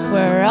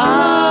 We're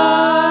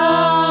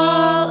all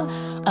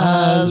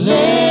a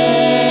little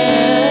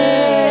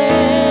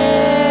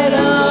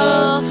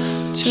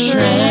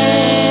trash.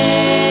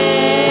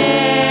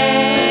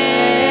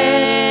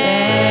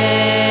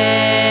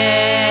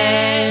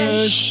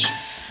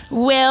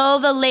 Will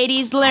the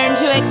ladies learn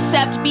to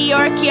accept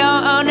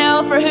Bjorkyo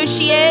Ono for who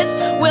she is?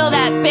 Will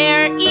that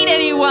bear eat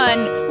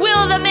anyone?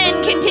 Will the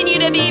men continue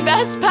to be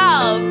best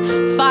pals?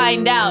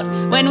 Find out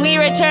when we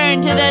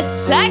return to the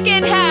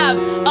second half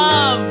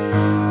of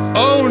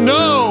Oh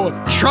no!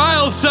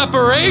 Trial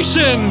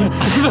separation!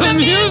 The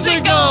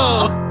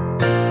musical!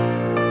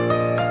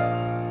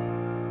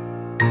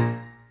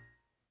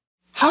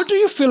 How do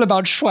you feel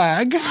about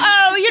swag?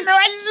 Oh, you know,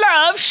 I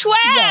love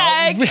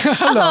swag.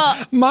 Hello,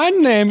 my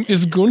name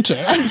is Gunther.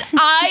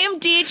 I am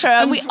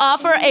Dieter. We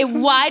offer a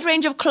wide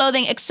range of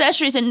clothing,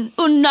 accessories, and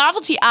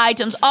novelty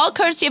items, all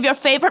courtesy of your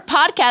favorite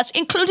podcast,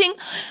 including,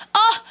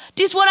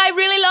 this one I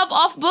really love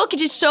off book.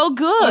 It is so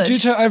good.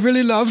 Dieter, I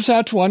really love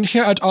that one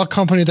here at our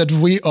company that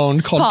we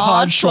own called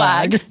Pod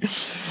Swag.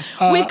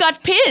 We've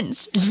got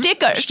pins,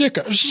 stickers,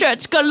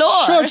 shirts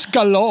galore. Shirts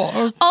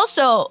galore.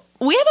 Also,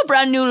 we have a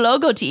brand new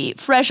logo tee,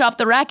 fresh off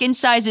the rack in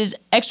sizes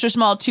extra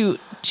small to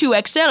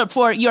 2XL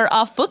for your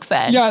off-book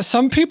fans. Yeah,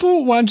 some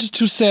people wanted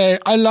to say,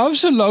 I love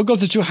the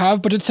logos that you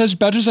have, but it says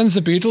better than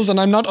the Beatles, and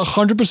I'm not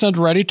 100%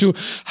 ready to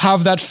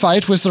have that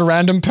fight with the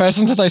random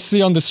person that I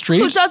see on the street.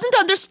 Who doesn't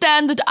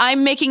understand that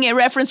I'm making a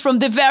reference from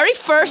the very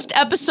first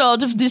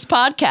episode of this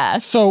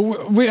podcast.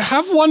 So we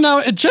have one now.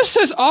 It just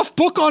says off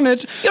book on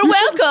it. You're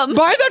welcome.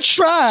 Buy the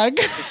track.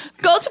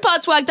 Go to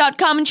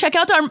podswag.com and check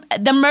out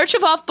the merch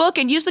of Off Book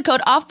and use the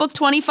code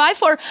OFFBOOK25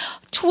 for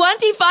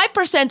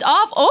 25%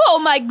 off. Oh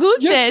my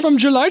goodness. Yes, from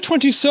July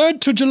 23rd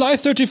to July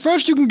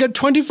 31st, you can get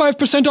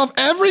 25% off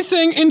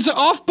everything in the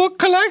Off Book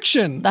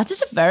collection. That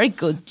is a very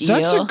good deal.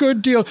 That's a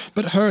good deal.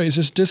 But hurry,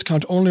 this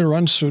discount only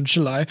runs through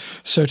July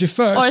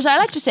 31st. Or as I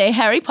like to say,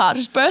 Harry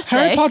Potter's birthday.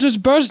 Harry Potter's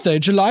birthday,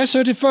 July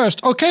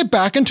 31st. Okay,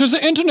 back into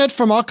the internet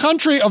from our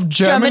country of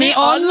Germany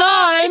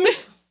online.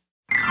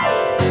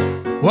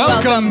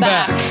 Welcome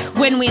back.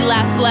 When we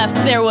last left,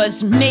 there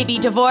was maybe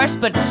divorce,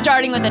 but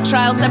starting with a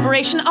trial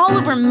separation all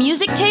over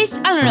music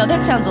taste? I don't know,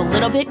 that sounds a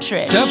little bit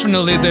trish.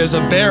 Definitely there's a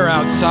bear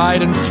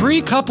outside and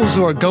 3 couples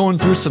who are going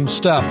through some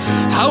stuff.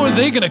 How are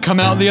they going to come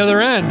out the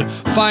other end?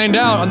 Find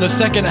out on the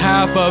second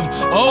half of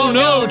Oh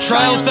No,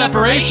 Trial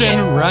Separation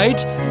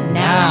right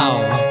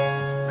now.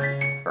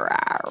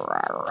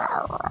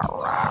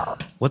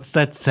 What's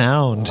that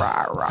sound?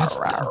 That's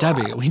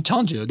Debbie, we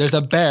told you. There's a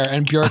bear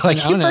and Bjork I and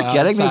keep Ono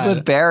forgetting outside. there's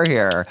a bear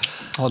here.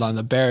 Hold on,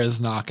 the bear is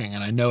knocking,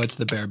 and I know it's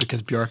the bear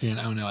because Bjorky and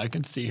Ono, I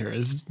can see her,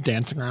 is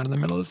dancing around in the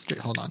middle of the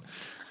street. Hold on.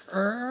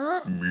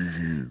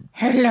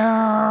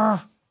 Hello.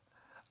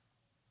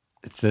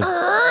 It's this.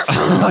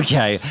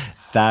 Okay,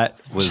 that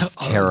was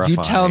terrifying. You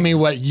tell me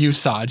what you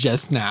saw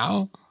just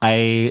now.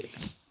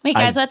 Wait,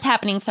 guys, what's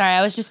happening? Sorry,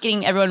 I was just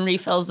getting everyone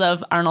refills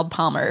of Arnold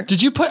Palmer.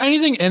 Did you put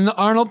anything in the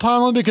Arnold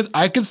Palmer? Because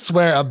I could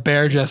swear a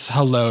bear just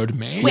helloed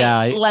me.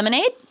 Wait,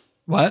 lemonade?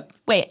 What?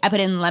 Wait, I put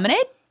in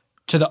lemonade?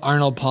 To the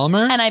Arnold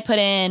Palmer? And I put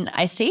in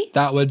iced tea?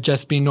 That would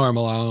just be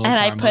normal Arnold And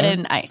Palmer. I put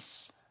in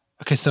ice.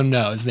 Okay, so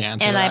no is the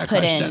answer And to I that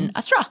put question. in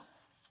a straw.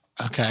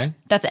 Okay.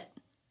 That's it.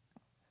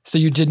 So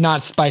you did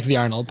not spike the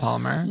Arnold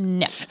Palmer?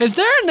 No. Is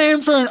there a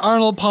name for an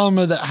Arnold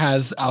Palmer that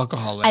has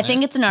alcohol in it? I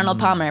think it's an Arnold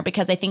Palmer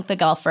because I think the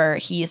golfer,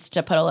 he used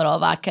to put a little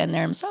vodka in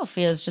there himself.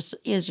 He was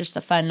just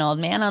a fun old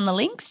man on the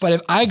links. But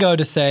if I go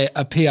to, say,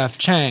 a P.F.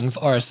 Chang's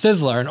or a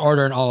Sizzler and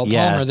order an Arnold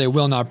Palmer, they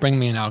will not bring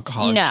me an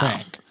alcoholic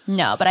drink.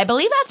 No, but I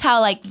believe that's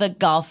how like the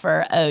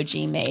golfer OG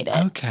made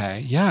it.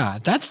 Okay, yeah.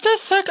 That's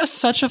just like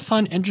such a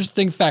fun,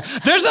 interesting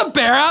fact. There's a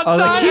bear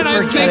outside and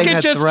I think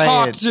it just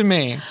talked to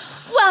me.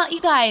 Well,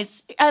 you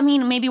guys, I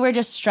mean, maybe we're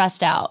just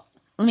stressed out.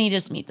 Let me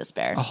just meet this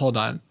bear. Oh, hold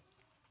on.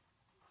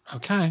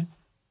 Okay.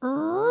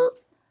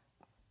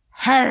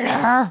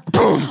 Hello.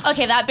 Boom.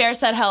 Okay, that bear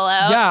said hello.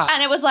 Yeah.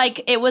 And it was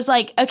like,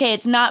 okay,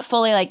 it's not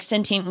fully like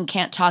sentient and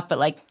can't talk, but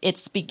like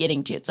it's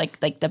beginning to. It's like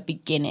the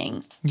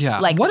beginning. Yeah.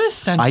 Like, what is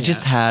sentient? I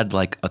just had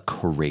like a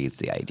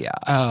crazy idea.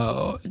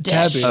 Oh, Dish.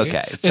 Debbie.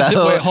 Okay,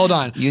 Wait, hold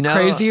on. You know,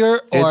 crazier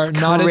or it's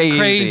not crazy. as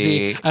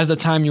crazy as the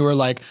time you were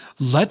like,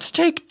 let's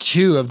take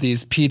 2 of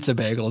these pizza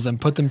bagels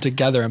and put them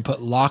together and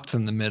put locks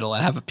in the middle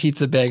and have a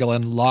pizza bagel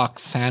and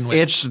lox sandwich.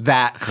 It's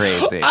that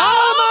crazy.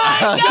 oh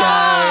my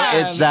God!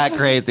 It's that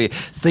crazy.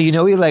 So you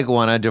know we like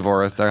want to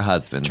divorce our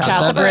husbands.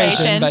 Child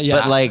separation. But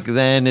yeah. But like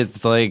then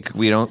it's like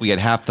we get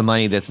half the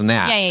money, this and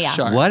that. Yeah.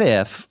 Sure. What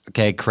if,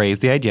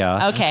 crazy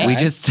idea. Okay. We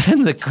just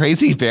send the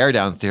crazy bear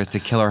downstairs to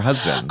kill our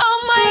husband.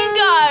 Oh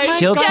my gosh.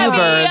 Kill 2 Debbie,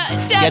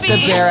 birds, get the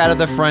Debbie. bear out of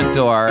the front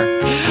door,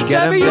 get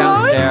Debbie, him you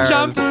always downstairs.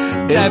 jump.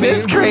 Is Debbie,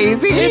 this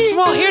crazy?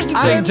 Well, here's the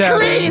thing, I'm Debbie.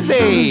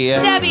 crazy.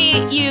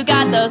 Debbie, you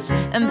got those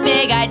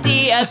big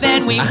ideas,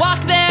 then we walk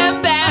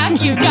them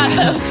back. You got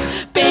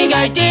those big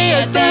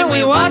ideas, then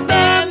we walk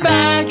them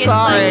back. It's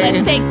Sorry. like,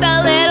 let's take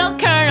the little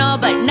colonel,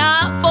 but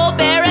not full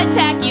bear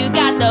attack. You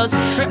got those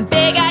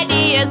big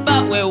ideas,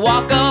 but we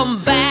walk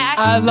them back.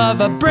 I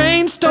love a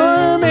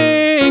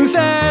brainstorming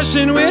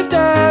session with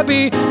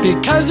Debbie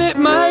because it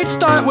might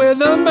start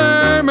with a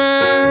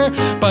murmur,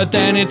 but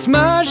then it's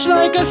much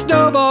like a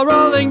snowball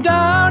rolling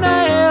down a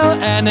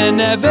hill, and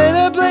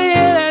inevitably it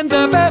ends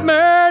up at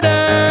murder.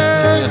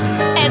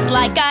 It's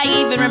like I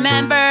even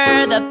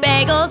remember the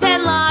bagels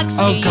and lox.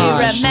 Oh, Do you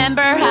gosh.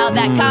 remember how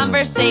that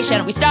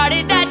conversation, we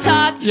started that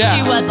talk? Yeah.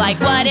 She was like,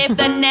 what if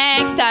the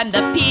next time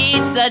the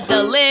pizza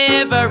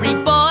delivery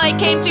boy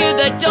came to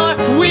the door?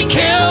 We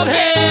killed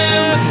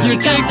him. You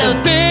take those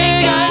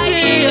big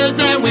ideas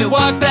and we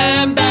walk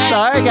them back.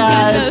 Sorry,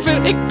 guys.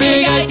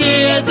 Big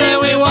ideas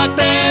and we walk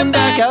them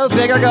back. Go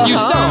big or go You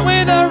home. start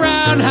with a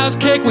roundhouse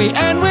kick, we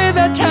end with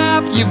a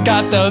tap. You've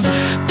got those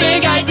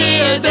big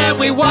ideas and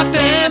we walk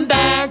them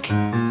back.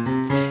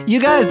 You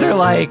guys are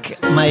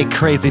like my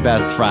crazy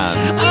best friends.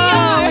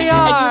 Oh, we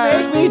are. And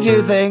you make me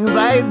do things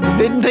I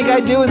didn't think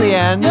I'd do in the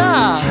end.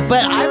 Yeah.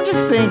 But I'm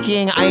just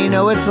thinking, I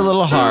know it's a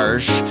little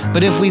harsh,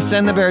 but if we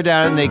send the bear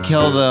down and they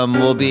kill them,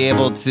 we'll be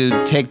able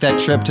to take that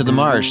trip to the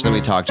marsh that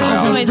we talked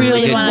about. we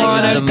really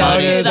wanna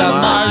go to the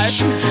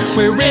marsh.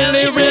 We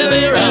really,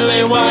 really,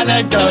 really want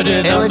to go to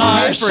It the would pay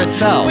marsh. for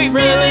itself. We really,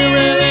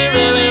 really,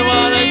 really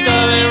want to go.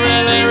 We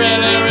really,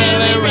 really,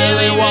 really,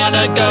 really want to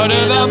gonna go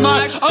to the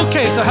march.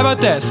 Okay, so how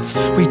about this?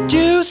 We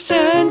do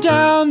send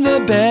down the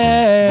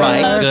bear.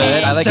 Right, Okay.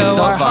 good. I like So it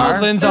so our far.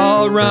 husbands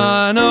all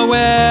run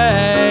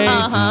away.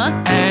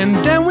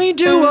 And then we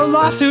do a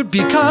lawsuit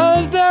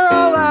because they're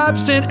all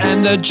absent,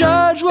 and the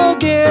judge will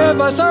give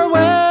us our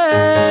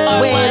way.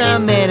 Wait a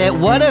minute.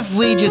 What if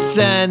we just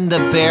send the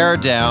bear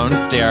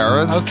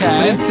downstairs? Okay.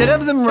 But instead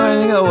of them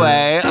running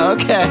away,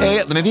 okay,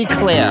 let me be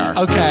clear.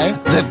 Okay.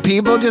 The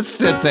people just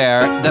sit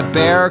there, the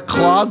bear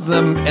claws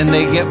them, and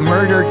they get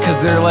murdered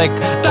because they're like,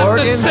 That's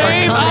organs the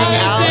same are coming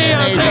out. idea.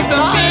 And they Take the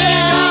just-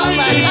 big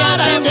idea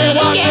and we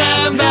want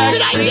them back.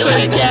 Did I do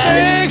it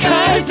again? Big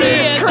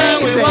idea,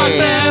 Crazy. we want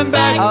them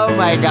back. Oh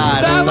my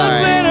God. That I'm was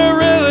sorry.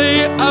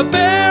 literally a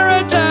bear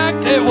attack.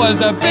 It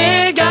was a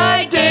big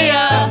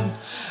idea.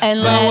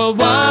 And But we'll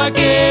walk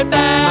it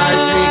back.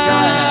 Marjorie, go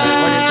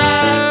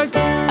ahead.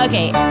 What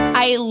Okay,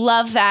 I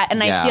love that, and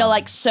Yeah. I feel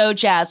like so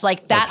jazzed.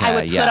 Like that, I Okay,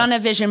 would put yes. on a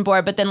vision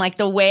board. But then, like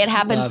the way it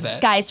happens, Love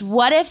it. guys.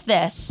 What if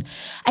this?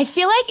 I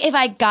feel like if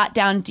I got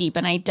down deep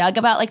and I dug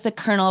about like the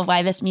kernel of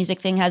why this music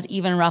thing has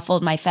even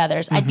ruffled my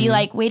feathers, I'd be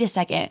like, wait a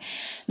second.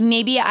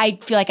 Maybe I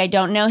feel like I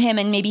don't know him,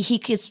 and maybe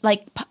he is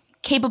like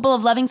capable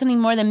of loving something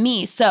more than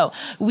me. So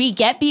we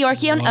get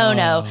Bjorky and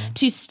Ono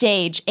to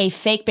stage a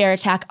fake bear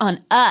attack on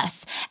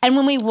us. And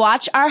when we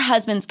watch our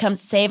husbands come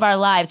save our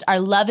lives, our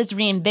love is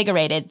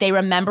reinvigorated. They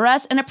remember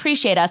us and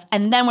appreciate us.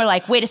 And then we're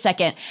like, wait a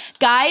second,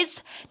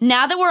 guys,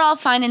 now that we're all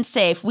fine and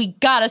safe, we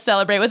gotta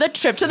celebrate with a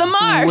trip to the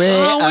marsh. Wait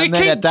Oh, we a can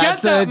minute. get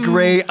That's a that.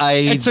 great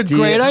idea. It's a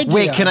great idea.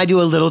 Wait, can I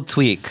do a little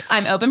tweak?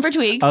 I'm open for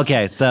tweaks.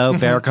 Okay, so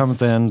bear comes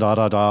in,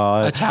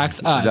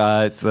 Attacks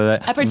us.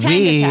 A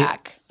pretend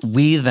attack.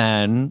 We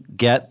then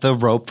get the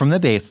rope from the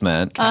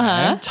basement,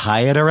 tie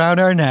it around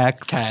our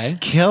necks, Okay.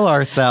 kill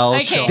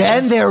ourselves. Okay.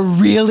 Then they're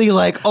really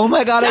like, oh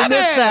my God, I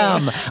miss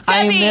them.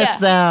 I miss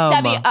them.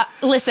 Debbie,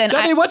 listen.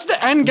 Debbie, what's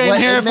the end game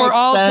What- here it if we're makes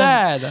all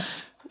sense. dead?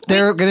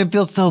 They're going to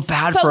feel so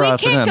bad but for we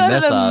us. They're can't gonna go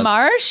to miss the us.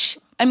 marsh.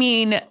 I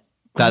mean,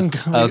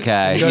 That's We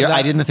okay. go to I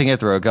that- didn't think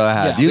it through. Go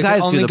ahead. Yeah, You we can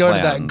guys only do the go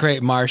plans. to that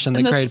great marsh and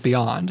the this- great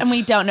beyond. and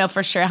we don't know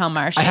for sure how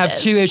marshy I have it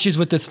is. 2 issues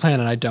with this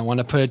plan, and I don't want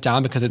to put it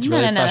down because it's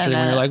really no, frustrating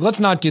when no. you're like, let's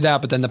not do that,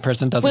 but then the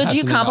person doesn't Would have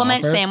you something to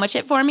compliment offer. sandwich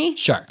it for me?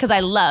 Sure. Because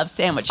I love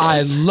sandwiches.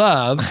 I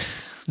love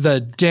the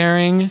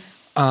daring,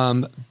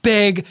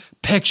 big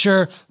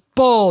picture,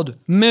 bold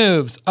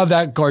moves of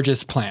that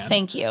gorgeous plan.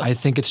 Thank you. I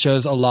think it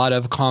shows a lot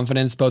of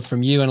confidence, both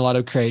from you and a lot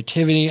of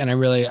creativity, and I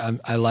really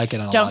I like it.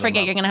 On a lot Don't of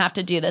forget, you're levels. going to have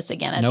to do this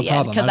again at No the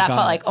problem. end because I've that got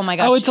felt it. like, oh my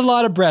gosh. Oh, it's a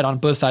lot of bread on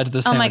both sides of the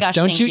Oh sandwich. my gosh,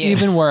 Don't thank you you.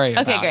 even worry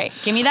Okay, about it. great.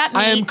 Give me that meat.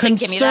 I am then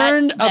give me that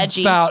concerned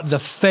veggie. about the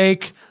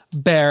fake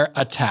bear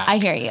attack. I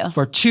hear you.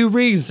 For 2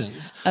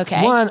 reasons.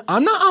 Okay. One,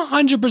 I'm not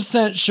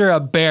 100% sure a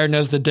bear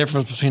knows the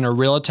difference between a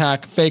real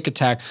attack, fake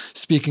attack,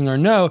 speaking or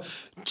no.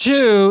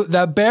 2,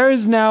 that bear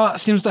is now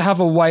seems to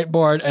have a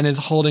whiteboard and is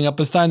holding up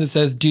a sign that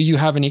says, "Do you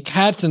have any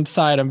cats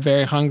inside? I'm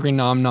very hungry,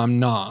 nom nom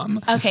nom."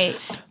 Okay.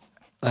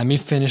 Let me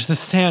finish the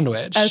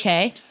sandwich.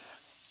 Okay.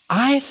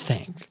 I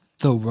think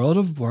the World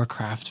of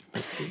Warcraft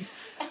movie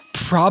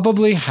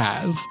probably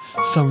has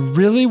some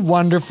really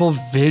wonderful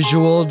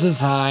visual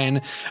design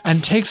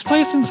and takes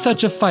place in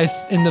such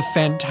in the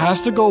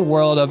fantastical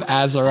world of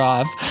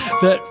Azeroth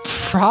that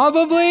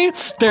probably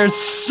there's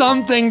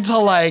something to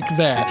like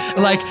there.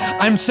 Like,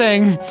 I'm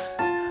saying,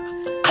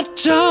 I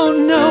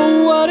don't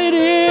know what it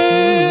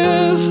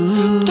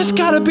is. There's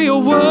gotta be a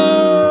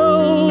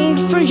world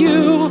for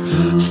you.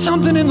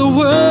 Something in the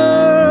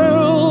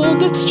world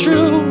that's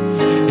true.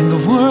 In the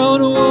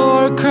world of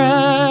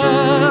Warcraft.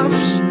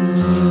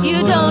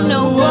 You don't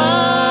know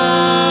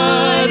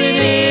what it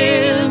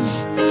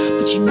is,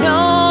 but you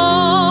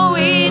know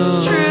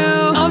it's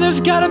true. Oh, there's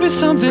gotta be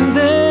something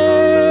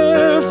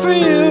there for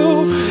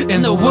you.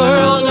 In the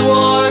world of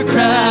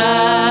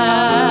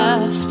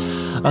Warcraft.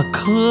 A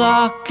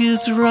clock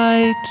is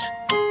right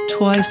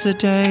twice a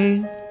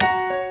day.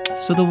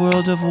 So the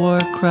World of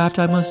Warcraft,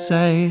 I must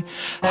say,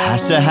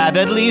 has to have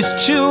at least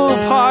 2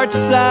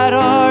 parts that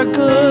are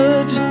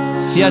good.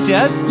 Yes,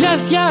 yes?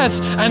 Yes.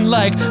 And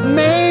like,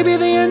 maybe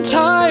the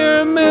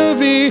entire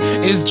movie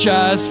is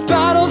just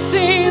battle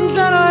scenes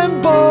and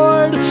I'm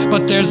bored.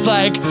 But there's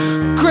like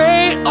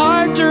great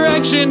art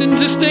direction in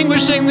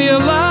distinguishing the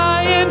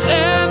Alliance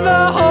and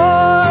the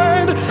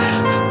Horde.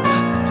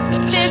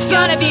 There's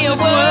gonna be a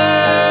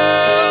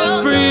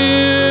world for you.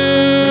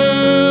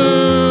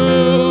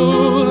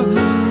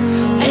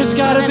 There's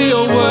gotta be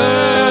a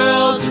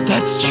world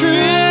that's true.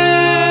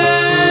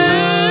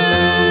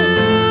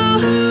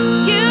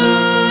 You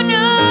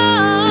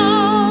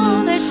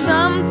know there's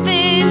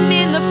something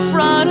in the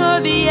front or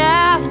the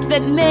aft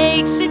that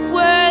makes it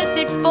worth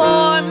it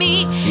for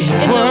me.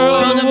 In the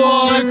world of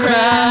Warcraft.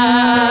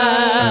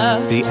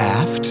 The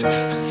aft?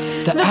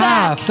 The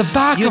aft, the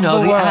back You of know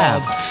the the world.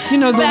 aft. You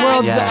know the Back.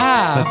 world, Yes, the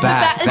aft. the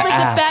back. It's like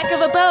the back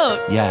of a boat.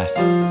 Yes.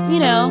 You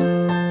know,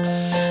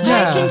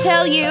 Yeah. I can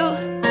tell you,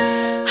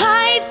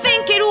 I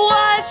think it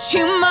was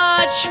too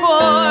much much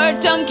for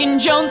Duncan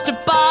Jones to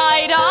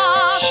bite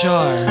off.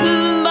 Sure.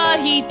 But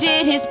he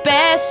did his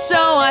best, so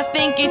I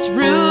think it's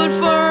rude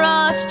for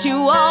us to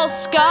all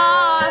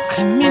scoff.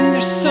 I mean,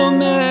 there's so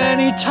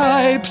many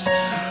types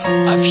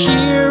of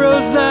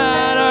heroes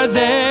that are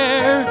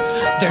there.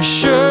 There's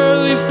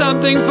surely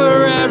something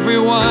for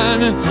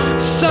everyone.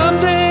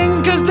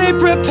 Something 'cause they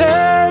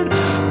prepared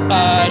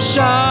a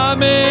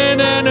shaman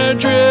and a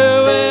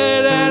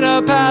druid and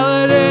a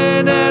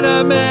paladin and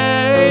a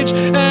mage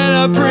and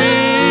a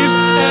priest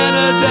and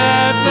a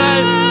death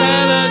knight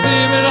and a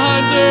demon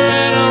hunter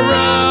and a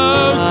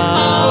rogue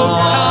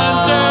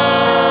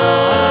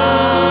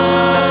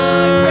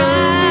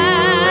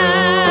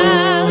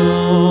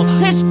hunter.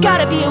 There's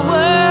gotta be a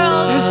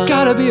world. There's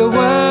gotta be a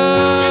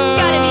world. There's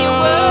gotta be a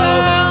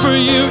world for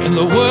you in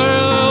the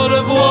world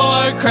of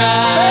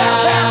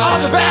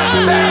Warcraft.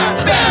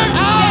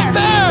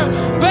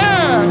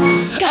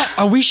 Bear.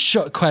 Are we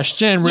sure?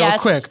 Question, real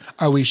Yes. quick.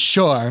 Are we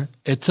sure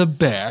it's a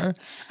bear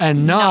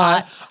and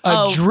not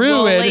a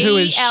druid who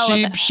is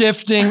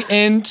shape-shifting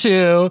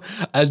into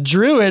a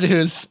druid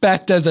who's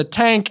spec'd as a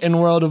tank in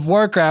World of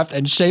Warcraft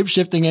and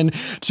shape-shifting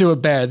into a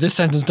bear? This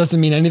sentence doesn't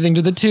mean anything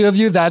to the two of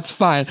you. That's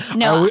fine.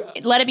 No,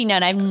 let it be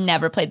known, I've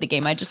never played the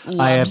game. I just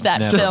loved that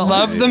film. Just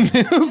love the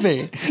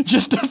movie.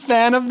 Just a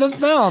fan of the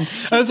film.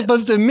 As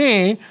opposed to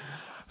me,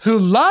 who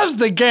loves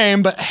the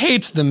game but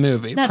hates the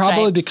movie. That's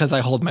Probably right. because I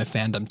hold my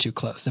fandom too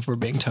close, if we're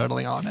being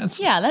totally honest.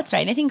 Yeah, that's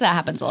right. I think that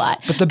happens a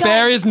lot. But the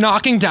bear is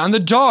knocking down the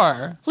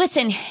door.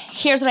 Listen,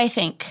 here's what I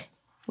think.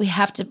 We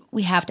have to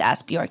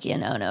ask Bjorky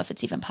and Ono if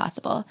it's even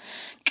possible.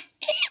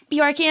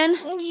 Bjorkian,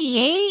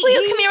 Yes. will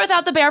you come here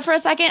without the bear for a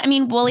second? I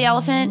mean, woolly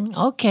elephant.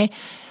 Okay.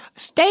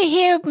 Stay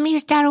here,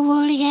 Mr.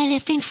 Woolly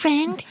Elephant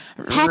friend.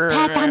 Pat,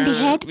 pat on the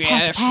head.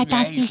 Pat, pat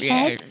on the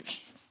head.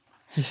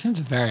 He seems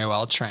very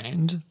well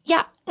trained.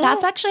 Yeah,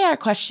 that's actually our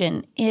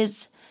question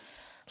is,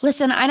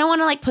 listen, I don't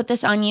want to like put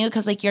this on you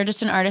because like you're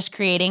just an artist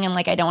creating and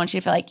like I don't want you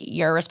to feel like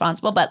you're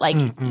responsible, but like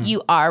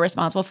you are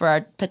responsible for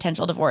our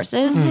potential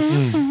divorces.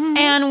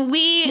 And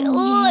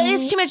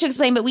it's too much to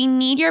explain, but we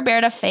need your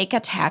bear to fake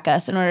attack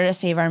us in order to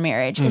save our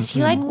marriage. Is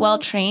he like well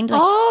trained?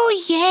 Like,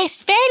 Oh,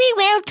 yes. Very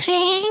well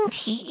trained.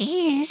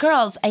 He is.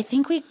 girls, I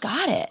think we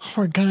got it.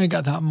 We're gonna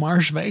get that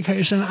marsh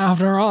vacation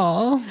after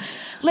all.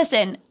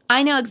 Listen,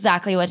 I know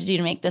exactly what to do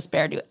to make this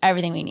bear do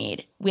everything we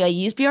need. We'll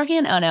use Bjorky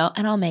and Ono,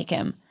 and I'll make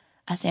him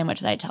a sandwich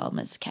that I tell him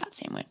is a cat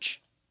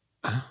sandwich.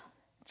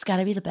 It's got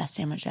to be the best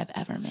sandwich I've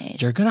ever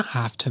made. You're gonna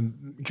have to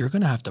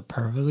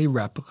perfectly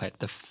replicate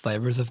the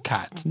flavors of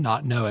cats,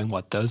 not knowing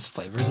what those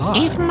flavors are.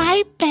 If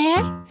my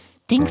bear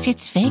thinks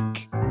it's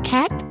fake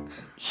cat,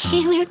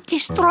 he will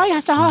destroy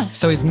us all.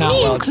 So he's not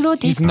Me well.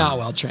 included. He's not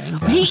well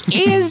trained.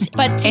 He is,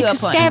 But to a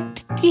point.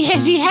 except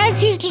yes, he has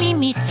his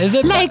limits. Is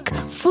it like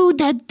food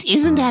that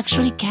isn't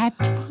actually cat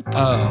food?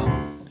 Oh,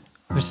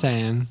 we're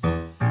saying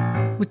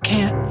we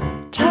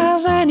can't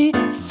tell any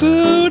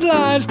food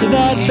lies to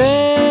that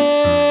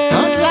bear.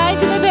 Don't lie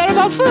to the bear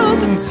about food.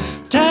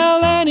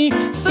 Tell any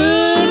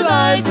food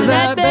lies to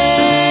that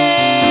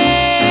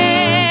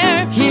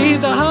bear.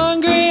 He's a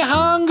hungry,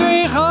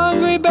 hungry,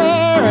 hungry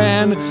bear,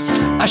 and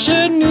I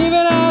shouldn't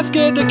even ask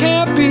it. There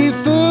can't be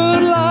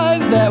food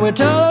lies that we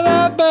tell to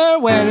that bear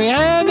when we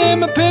hand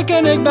him a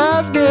picnic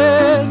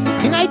basket.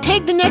 Can I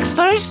take the next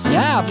verse?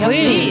 Yeah,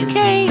 please.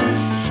 Okay.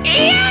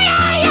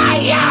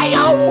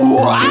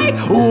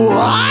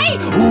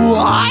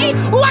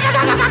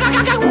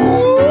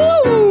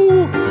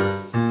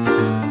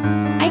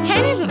 I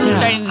kind of am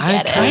starting to I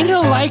get it. kind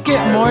of like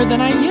it more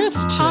than I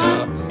used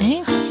to.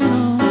 Thank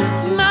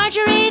you.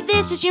 Marjorie,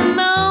 this is your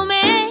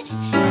moment.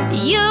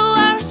 You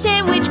are a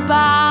sandwich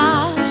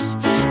boss.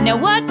 Now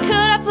what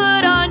could I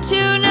put on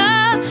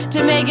tuna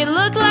to make it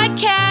look like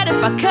cat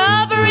if I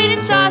cover it in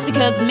sauce?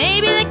 Because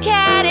maybe the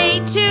cat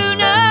ate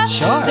tuna.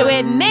 Sure. So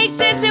it makes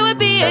sense it would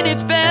be in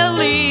its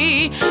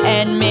belly.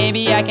 And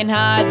maybe I can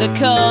hide the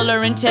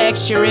color and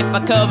texture if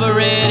I cover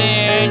it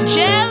in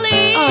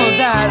jelly. Oh,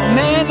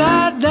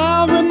 that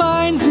now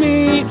reminds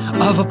me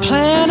of a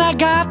plan I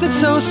got that's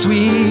so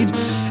sweet.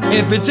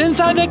 If it's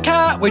inside the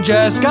cat, we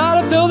just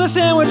gotta fill the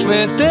sandwich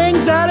with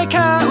things that a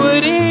cat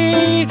would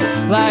eat.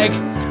 Like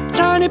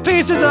tiny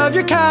pieces of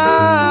your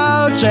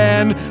couch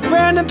and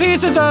random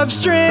pieces of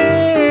string.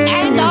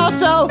 And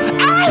also,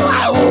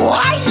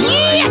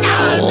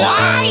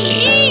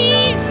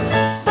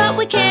 But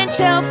we can't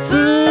tell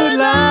food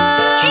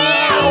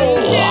lies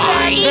to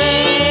that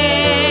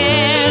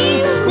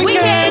bear. We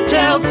can't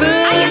tell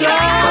food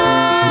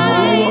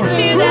lies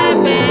to that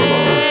bear.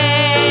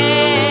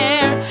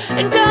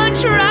 And don't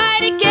try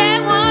to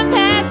get one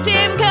past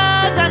him,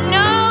 'cause I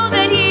know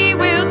that he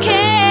will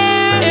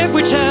care. If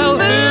we tell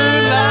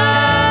Food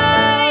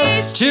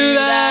lies to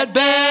that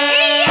bear.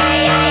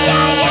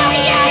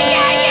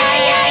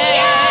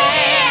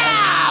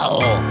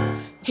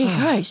 Hey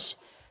guys,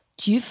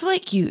 do you feel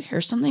like you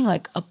hear something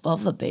like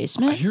above the I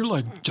basement? hear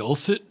like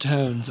dulcet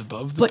tones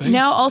above the But basement.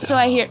 now also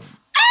I hear,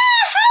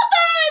 help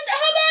us,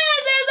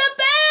 there's a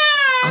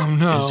bear! Oh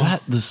no. Is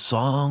that the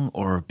song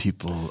or are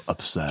people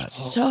upset?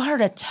 So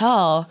hard to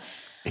tell.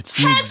 It's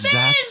the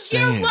exact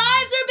same. Your wives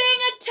are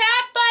being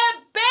attacked by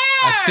a bear.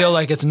 I feel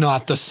like it's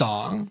not the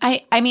song.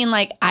 I mean,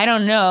 like, I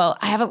don't know.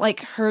 I haven't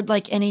like heard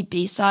like any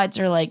B-sides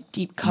or like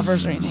deep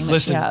covers or anything that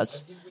she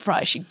has.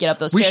 Probably should get up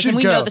those stairs. And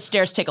we know the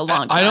stairs take a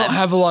long time. I don't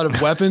have a lot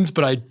of weapons,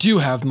 but I do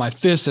have my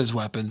fists as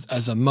weapons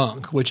as a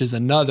monk, which is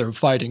another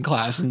fighting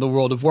class in the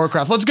World of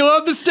Warcraft. Let's go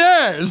up the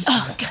stairs.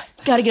 Oh, God,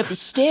 gotta get up the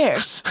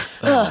stairs.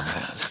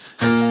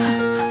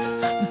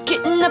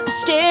 Getting up the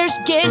stairs,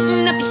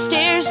 getting up the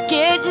stairs,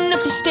 getting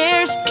up the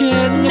stairs,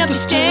 getting up the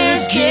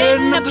stairs,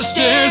 getting up the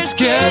stairs,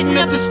 getting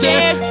up the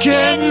stairs,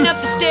 getting up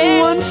the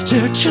stairs. 1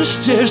 stair, 2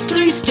 stairs,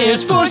 3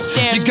 stairs, 4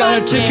 stairs. You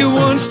gotta take it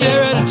 1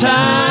 stair at a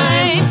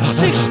time.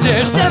 6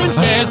 stairs, 7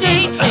 stairs,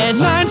 8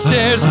 stairs, 9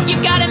 stairs.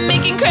 You gotta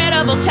make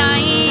incredible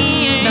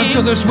time. Now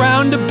go this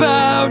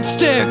roundabout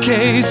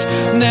staircase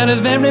that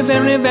is very,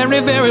 very, very,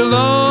 very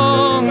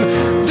long.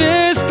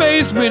 This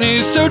basement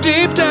is so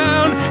deep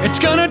down, it's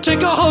gonna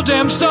take a whole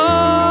damn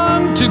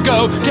song to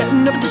go.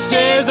 Getting up the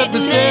stairs, up the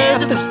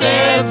stairs, up the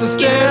stairs, up the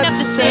stairs, up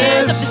the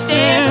stairs, up the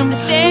stairs, up the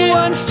stairs.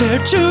 1 stair,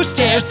 2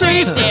 stairs,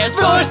 3 stairs,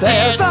 4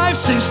 stairs, 5,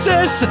 6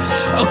 stairs.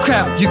 Oh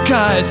crap, you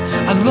guys,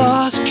 I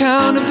lost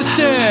count of the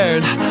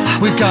stairs.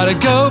 We gotta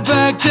go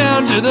back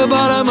down to the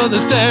bottom of the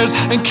stairs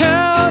and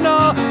count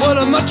all. What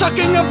am I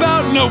talking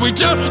about? No, we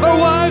don't. Our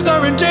wives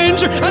are in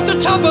danger at the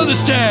top of the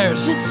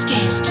stairs. To the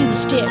stairs, to the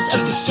stairs, up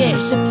the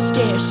stairs, up the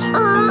stairs.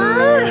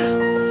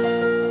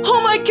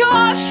 Oh my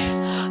gosh!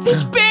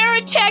 This bear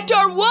attacked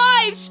our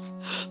wives!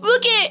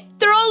 Look at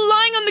they're all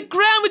lying on the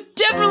ground with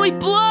definitely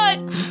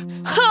blood.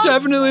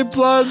 Definitely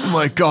blood. Oh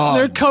my God.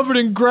 They're covered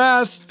in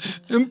grass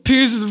and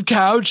pieces of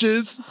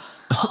couches.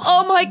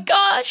 Oh my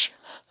gosh!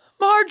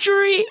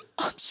 Marjorie,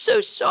 I'm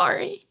so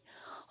sorry.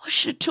 I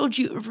should have told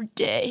you every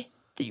day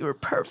that you were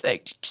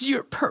perfect, because you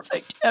were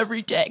perfect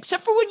every day,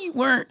 except for when you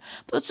weren't.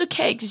 But that's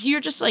okay, because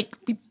you're just like,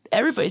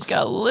 everybody's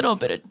got a little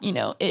bit of,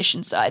 ish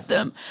inside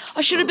them.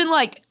 I should have been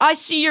like, I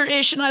see your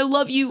ish and I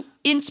love you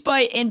in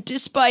spite and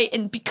despite,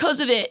 and because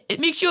of it, it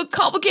makes you a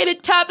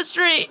complicated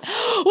tapestry.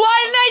 Why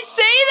didn't I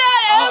say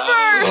that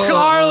ever?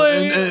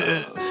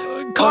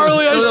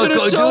 Carly, I should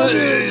have told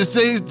you.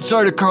 Say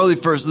sorry to Carly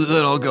first,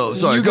 then I'll go.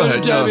 Sorry, You go go to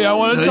ahead. Debbie. I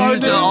wanna talk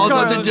to I'll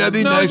talk to Carly.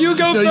 Debbie No, next. you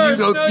go first. You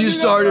go. No, You you go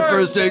started first.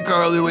 first. Say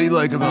Carly, what do you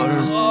like about her?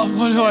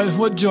 Oh,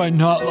 what do I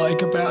not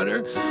like about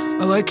her?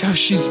 I like how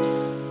she's...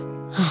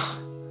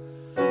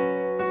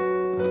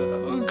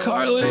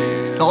 Carly.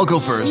 I'll go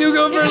first. You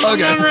go first.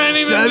 Okay. I'm ready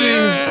to do Debbie.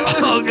 it.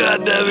 Oh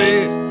God,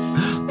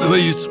 Debbie. The way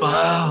you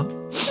smile.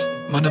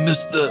 I'm gonna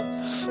miss the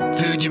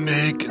food you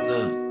make and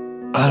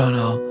the, I don't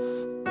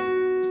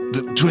know,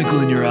 the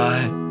twinkle in your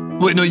eye.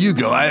 Wait, no, you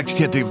go. I actually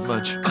can't think of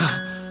much.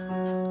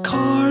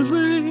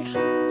 Carly.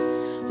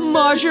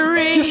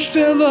 Marjorie. You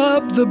fill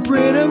up the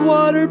bread and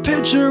water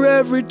pitcher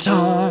every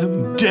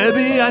time.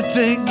 Debbie, I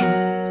think.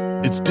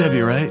 It's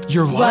Debbie, right?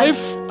 Your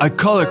wife? I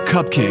call her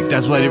Cupcake.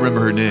 That's why I didn't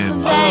remember her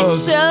name.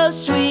 That's so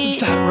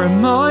sweet. That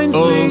reminds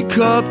me. Oh,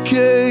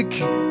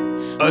 Cupcake.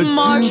 I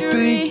Marjorie. do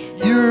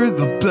think you're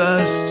the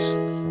best.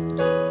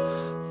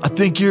 I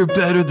think you're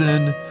better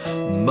than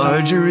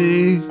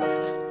Marjorie.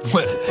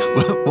 What?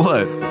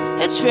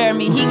 That's fair. I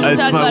mean, he can It's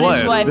talk my about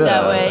his wife yeah,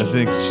 that way. I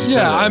think she's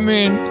Yeah, better. I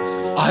mean,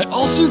 I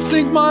also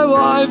think my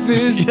wife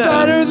is Yeah.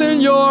 better than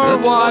your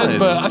That's wife, fine.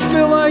 but I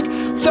feel like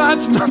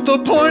that's not the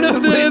point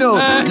of this. Wait, no,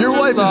 your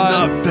wife is exercise.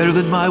 not better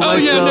than my wife. Oh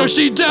yeah, though. no,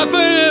 she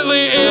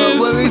definitely is.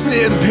 Let me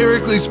say,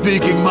 empirically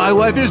speaking, my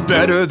wife is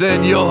better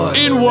than yours.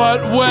 In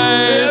what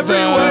way? Every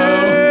though?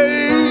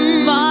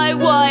 way. My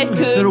wife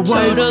could That a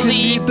wife can totally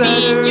be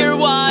better. beat your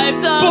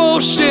wives up.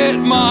 Bullshit,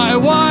 my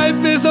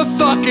wife is a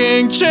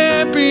fucking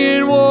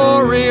champion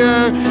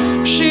warrior.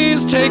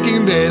 She's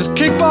taking this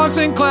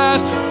kickboxing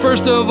class.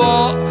 First of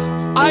all,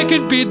 I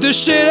could beat the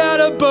shit out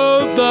of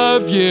both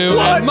of you.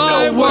 What? And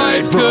my No way,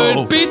 wife bro.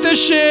 could beat the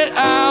shit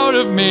out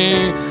of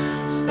me.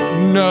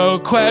 No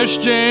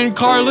question,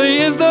 Carly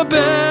is the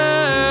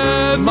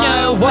best.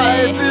 My No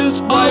wife way.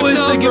 is always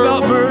I'm thinking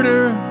number about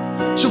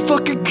murder. She'll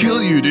fucking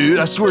kill you, dude.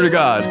 I swear to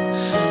God.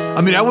 I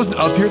mean, I wasn't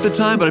up here at the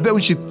time, but I bet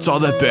when she saw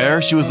that bear,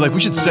 she was like,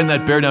 we should send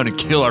that bear down and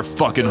kill our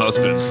fucking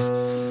husbands.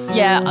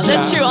 Yeah,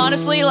 that's true.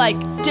 Honestly, like,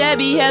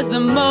 Debbie has the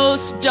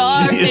most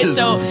darkness. is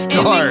So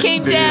dark, if it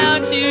came dude.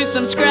 down to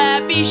some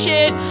scrappy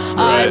shit,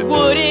 I Right.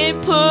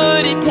 wouldn't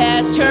put it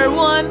past her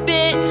one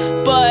bit.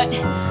 But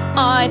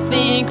I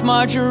think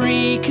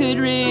Marjorie could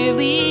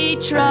really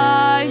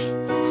try,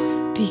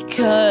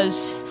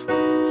 because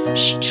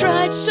she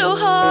tried so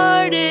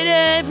hard at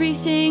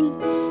everything,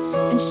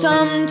 and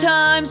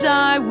sometimes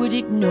I would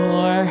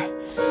ignore.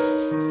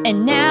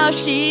 And now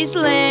she's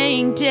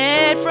laying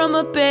dead from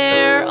a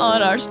bear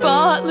on our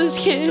spotless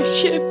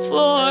kitchen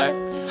floor.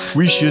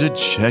 We should have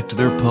checked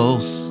their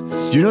pulse.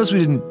 Do you notice we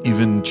didn't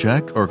even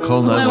check or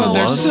call 911?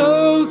 They're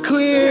so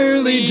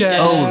clearly dead.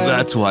 Oh,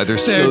 that's why they're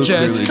They're so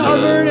just clearly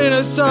covered dead. in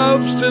a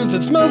substance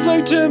that smells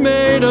like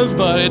tomatoes,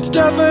 but it's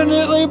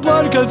definitely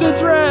blood because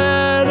it's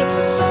red.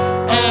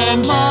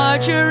 And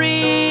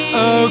Marjorie.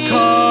 oh,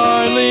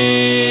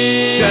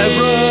 Carly.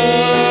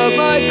 Deborah,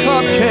 my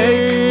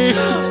cupcake.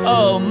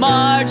 Oh,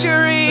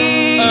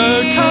 Marjorie.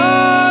 Oh,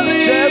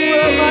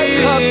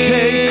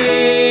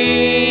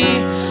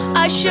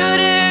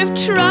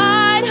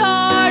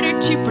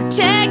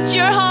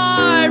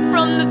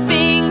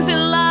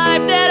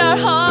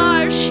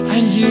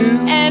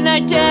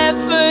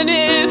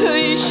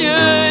 definitely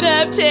should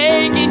have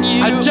taken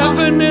you. I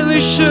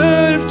definitely should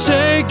have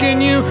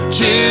taken you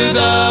to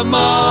the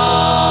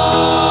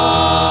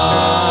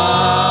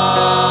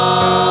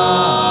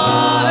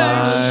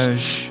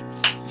marsh.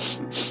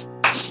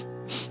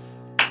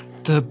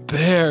 The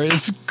bear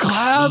is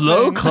clapping.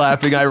 Slow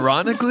clapping,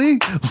 ironically?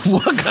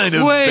 What kind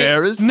of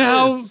bear is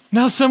this?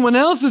 Now someone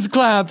else is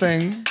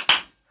clapping.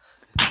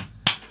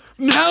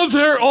 Now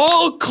they're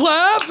all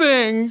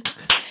clapping.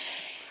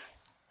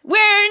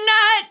 We're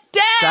not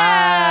dead.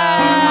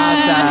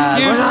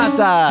 We're not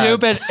dead.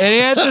 Stupid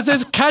idiot. This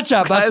is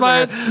ketchup. That's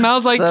why it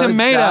smells like So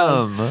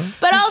tomatoes. dumb.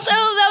 But also,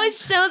 that was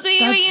so sweet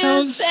when That's you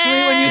so said.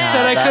 sweet when you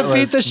said I that could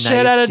beat the was shit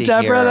nice out of to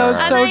Deborah. That was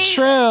hear. so And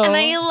true. And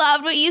I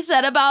loved what you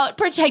said about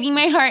protecting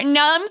my heart. And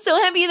now I'm so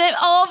happy that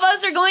all of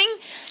us are going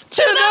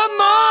to the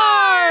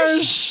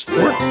marsh.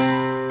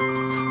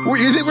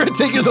 You think we're gonna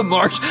take you to the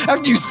marsh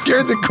after you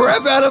scared the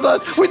crap out of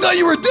us? We thought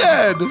you were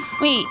dead.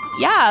 Wait,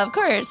 yeah, of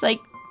course. Like,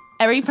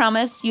 every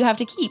promise you have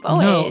to keep,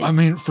 always. No, I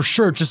mean, for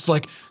sure. Just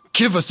like,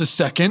 give us a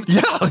second.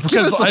 Yeah,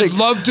 because I'd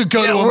love to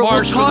go to a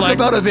marsh. We'll but, talk like,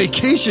 about a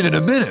vacation in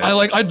a minute.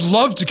 I'd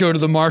love to go to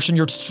the marsh, and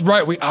you're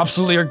right. We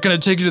absolutely are going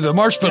to take you to the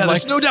marsh, but yeah,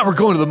 like, there's no doubt we're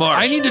going to the marsh.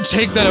 I need to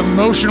take that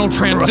emotional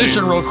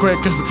transition real quick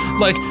because,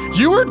 like,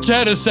 you were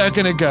dead a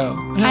second ago.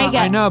 Yeah,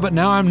 I know, but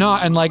now I'm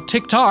not. And like,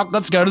 TikTok,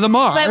 let's go to the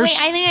marsh. But wait,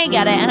 I think I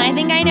get it. And I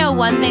think I know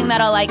one thing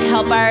that'll like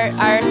help our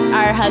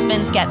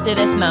husbands get through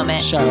this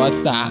moment. Sure, what's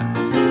that?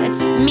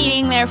 It's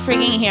meeting their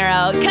freaking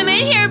hero. Come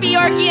in here,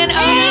 Bjorky and Ono.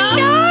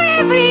 Hello,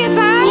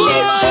 everybody.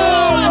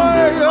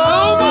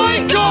 Oh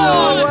my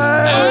god!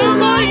 Oh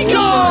my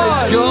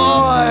god!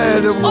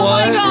 God! What? Oh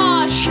my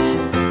gosh!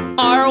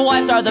 Our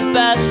wives are the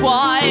best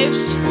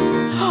wives.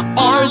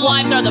 Our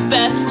wives are the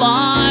best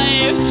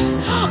lives.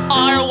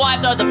 Our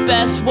wives are the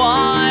best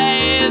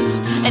wives.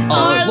 And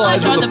our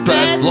lives are the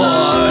best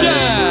lives.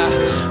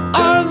 Yeah!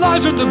 Our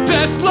lives are the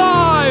best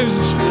lives!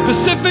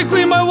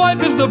 Specifically, my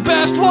wife is the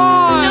best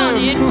wife! No,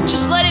 dude,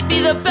 just let it be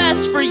the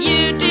best for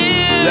you, dude.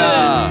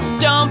 Yeah.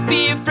 Don't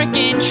be a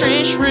freaking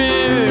Trish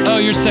rude. Oh,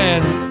 you're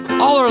saying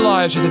all our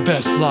lives are the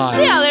best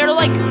lives? Yeah, they're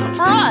like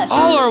for us.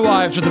 All our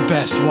wives are the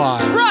best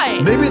wives.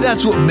 Right. Maybe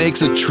that's what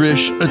makes a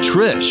Trish,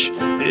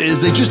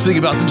 is they just think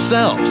about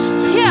themselves.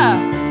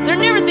 Yeah. They're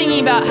never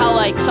thinking about how,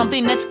 like,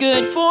 something that's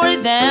good for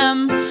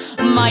them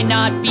might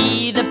not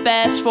be the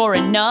best for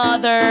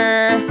another.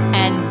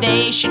 And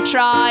they should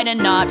try to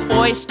not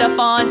foist stuff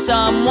on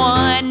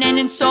someone and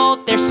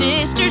insult their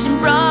sisters and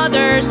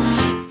brothers.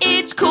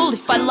 It's cool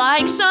if I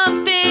like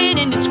something,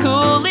 and it's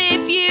cool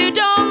if you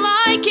don't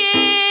like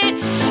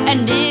it.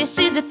 And this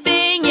is a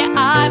thing, yeah,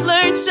 I've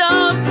learned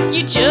some.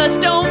 You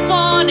just don't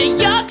want to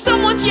yuck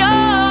someone's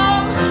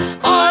yum.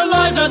 Our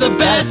lives are the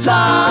best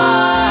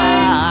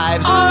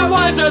lives. Our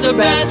wives are the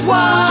best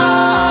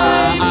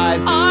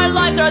wives. Our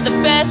lives are the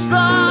best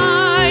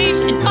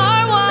lives. And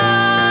our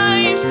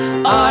wives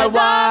are the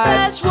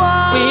best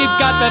wives. We've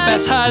got the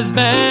best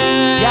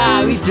husbands.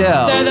 Yeah, we do.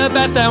 They're the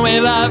best and we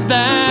love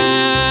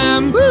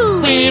them.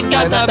 Woo. We've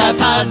got the best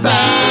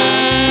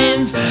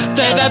husbands.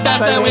 They're the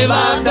best and we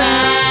love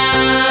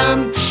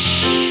them.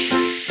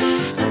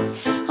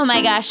 Oh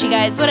my gosh, you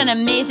guys, what an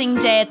amazing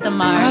day at the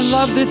marsh. I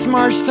love this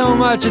marsh so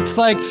much. It's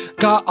like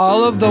got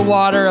all of the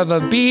water of a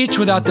beach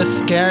without the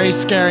scary,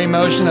 scary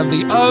motion of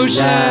the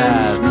ocean.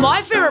 Yes.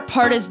 My favorite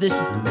part is this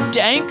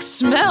dank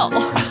smell.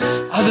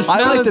 Oh, the smell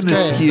I like is the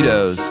great.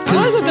 mosquitoes.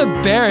 Why is it the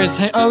bears?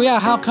 Oh yeah,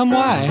 how come?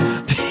 Why?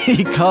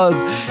 Because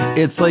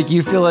it's like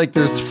you feel like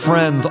there's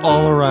friends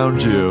all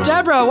around you.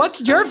 Deborah,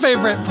 what's your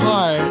favorite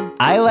part?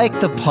 I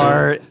like the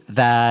part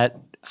that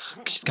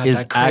She's got is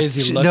that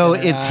crazy actu- look. No,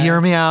 in her it's eye.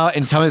 hear me out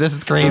and tell me this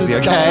is crazy,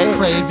 It's got okay? a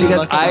crazy Because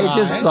look in I her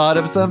just eye. thought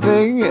of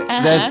something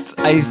that's,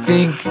 I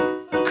think,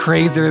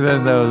 crazier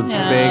than those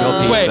bagel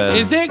pizzas. Wait,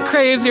 is it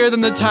crazier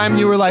than the time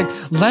you were like,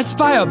 let's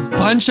buy a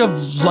bunch of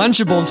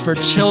Lunchables for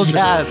children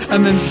Yes.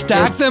 and then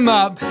stack them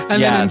up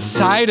and then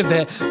inside of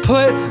it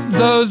put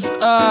those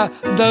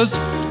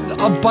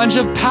a bunch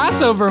of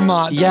Passover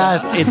mozz.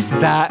 Yes, it's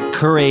that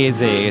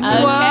crazy. Okay,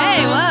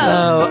 whoa.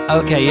 So,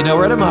 okay, you know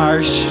we're at a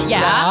marsh.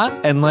 Yeah.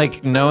 And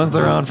like no one's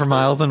around for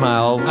miles and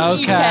miles.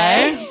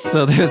 Okay.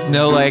 So there's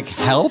no like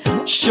help.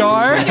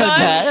 Sure. Okay,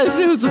 I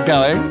see where this is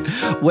going.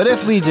 What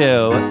if we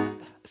do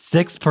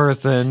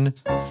 6-person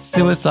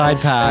suicide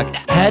pact,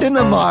 head in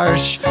the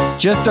marsh,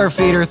 just our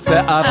feet are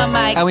set up, Oh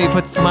my- and we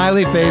put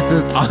smiley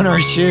faces on our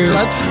shoes.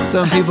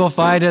 So when people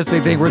find us, they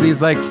think we're these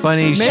like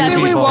funny shit Maybe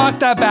we people. walk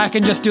that back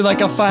and just do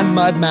like a fun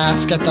mud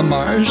mask at the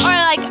marsh. Or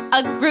like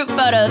a group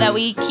photo that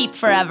we keep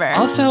forever.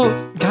 Also,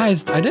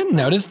 guys, I didn't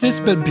notice this,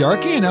 but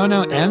Bjarki and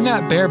Ono and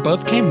that bear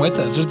both came with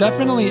us. There's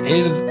definitely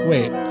 8 of...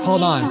 Wait,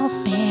 hold on.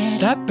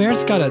 That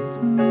bear's got a...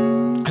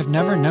 I've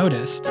never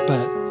noticed,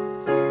 but...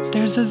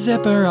 There's a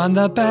zipper on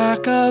the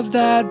back of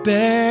that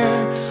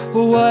bear.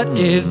 What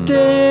is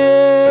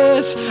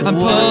this? I'm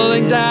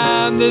pulling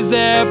down the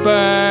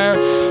zipper.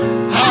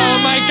 Oh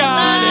my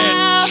god,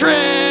 it's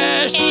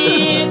Trish!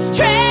 It's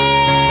Trish!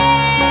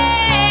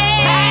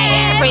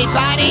 Hey,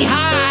 everybody,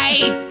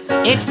 hi.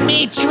 It's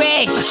me,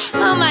 Trish.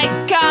 Oh my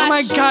gosh. Oh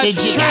my God,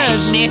 Did you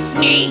guys miss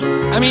me?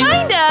 I mean,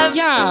 Kind of.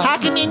 yeah. How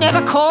come you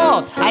never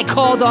called? I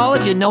called all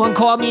of you. No one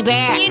called me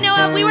back. You know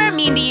what? We weren't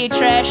mean to you,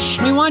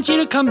 Trish. We want you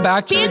to come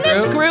back to Be the in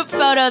this group. group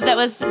photo that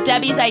was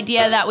Debbie's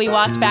idea that we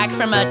walked back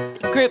from a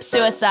group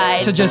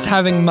suicide. To just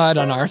having mud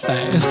on our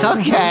face.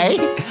 Okay.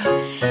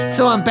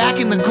 So I'm back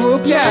in the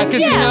group? Yeah,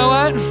 because you know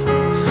what?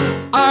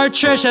 Our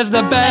Trish has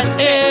the best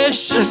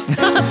ish.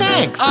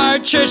 Thanks. Our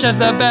Trish has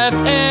the best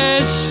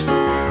ish.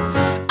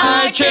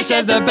 Our Trish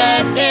has the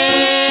best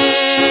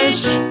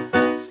ish.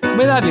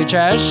 We love you,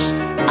 Trish.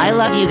 I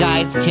love you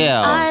guys too.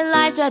 Our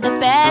lives are the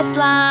best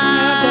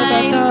lives. The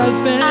best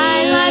husbands.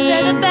 Our lives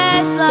are the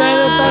best lives.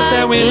 They're the best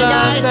and we Do you love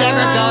guys them.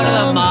 ever go to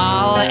the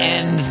mall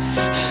and...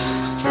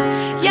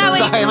 Yeah, wait.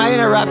 Sorry, am I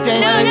interrupting?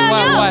 No. What?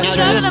 We No, go to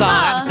just the song.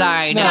 mall. I'm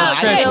sorry. No, No, I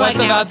Trish, feel like what's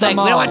now about it's the like,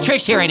 mall? we don't want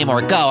Trish here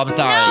anymore. Go. I'm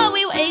sorry. No,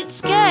 it's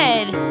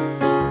good.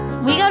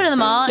 We go to the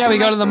mall. Yeah, we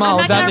and, go to the mall.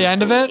 I'm Is not that gonna- the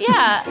end of it?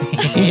 Yeah.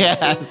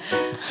 Yes.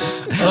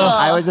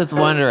 I was just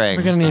wondering.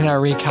 We're going to need our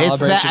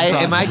recalibration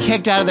Am I process.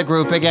 kicked out of the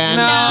group again?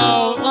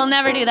 No, we'll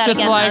never do that Just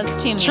again. like, That's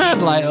too mean.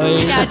 tread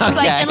lightly. Yeah, just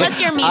like, unless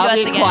you're mean to I'll us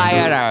be again.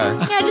 quieter.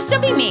 Yeah, just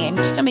don't be mean.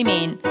 Just don't be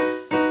mean.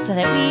 So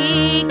that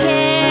we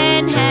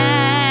can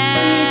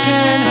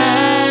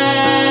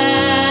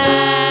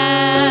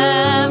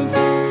have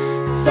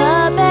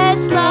the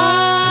best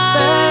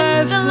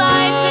life. The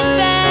life that's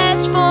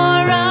best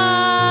for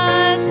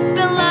us.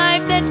 The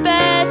life that's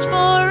best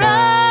for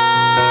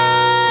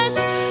us.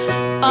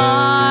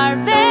 Our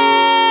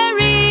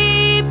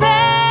very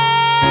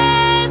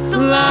best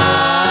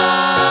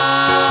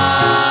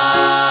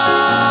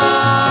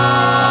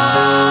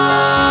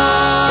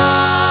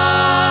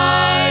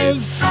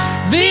lives.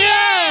 The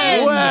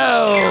end!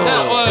 Whoa.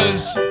 That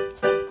was...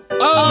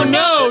 Oh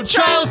no!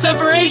 Trial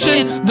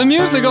Separation! The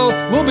musical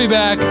will be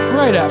back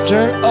right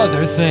after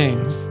other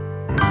things.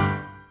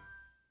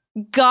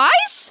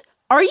 Guys,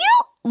 are you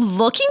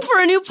looking for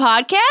a new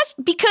podcast?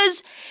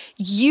 Because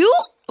you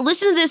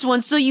listen to this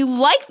one, so you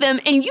like them,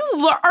 and you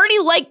already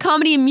like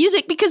comedy and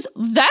music, because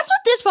that's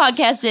what this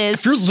podcast is.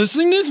 If you're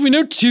listening to this, we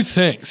know two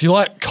things. You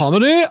like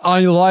comedy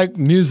and you like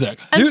music.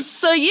 And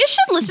so you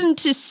should listen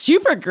to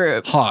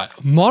Supergroup. Hi,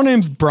 my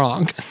name's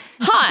Bronk.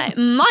 Hi,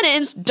 my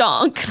name's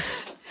Donk.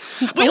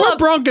 We're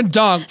Bronk and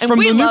Donk and from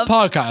we the new love-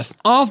 podcast,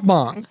 Off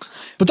Bronk.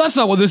 But that's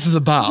not what this is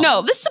about.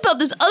 No, this is about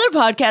this other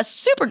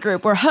podcast,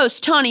 Supergroup, where hosts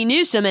Tawny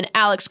Newsome and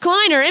Alex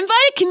Kleiner invite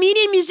a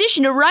comedian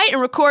musician to write and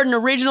record an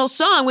original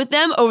song with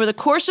them over the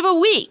course of a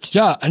week.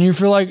 Yeah, and you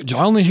feel like, do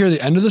I only hear the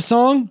end of the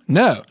song?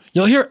 No.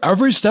 You'll hear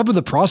every step of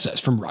the process,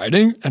 from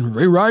writing and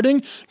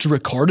rewriting to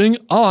recording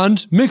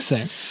and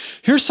mixing.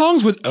 Hear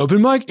songs with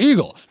Open Mike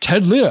Eagle,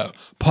 Ted Leo,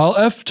 Paul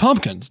F.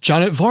 Tompkins,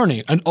 Janet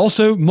Varney, and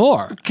also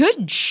more.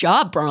 Good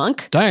job,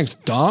 Bronk. Thanks,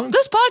 Donk.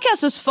 This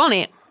podcast is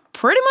funny.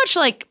 Pretty much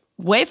like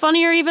way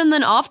funnier even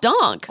than Off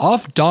Donk.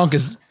 Off Donk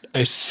is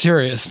a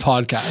serious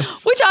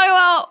podcast. We talk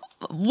about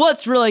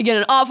what's really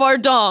getting off our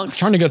donks.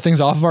 Trying to get things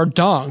off of our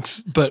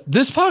donks. But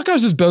this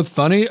podcast is both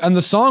funny and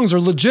the songs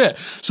are legit.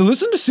 So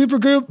listen to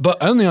Supergroup,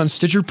 but only on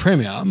Stitcher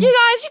Premium. You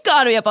guys, you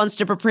gotta be up on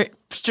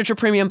Stitcher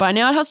Premium by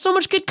now. It has so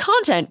much good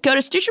content. Go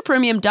to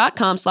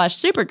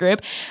stitcherpremium.com/supergroup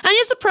and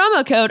use the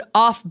promo code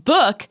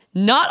OFFBOOK,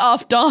 not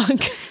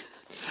OFFDonk.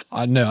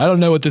 No, I don't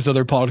know what this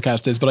other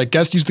podcast is, but I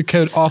guess use the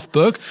code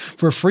OFFBOOK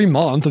for a free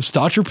month of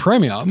Stitcher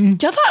Premium.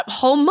 Get that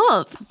whole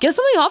month. Get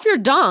something off your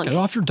donk. Get it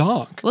off your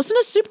donk. Listen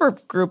to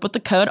Supergroup with the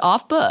code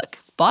OFFBOOK.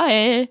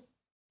 Bye.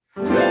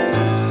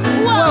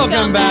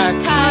 Welcome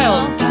back,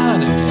 Kyle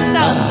Dunnigan.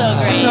 That was so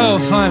great. So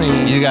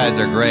funny. You guys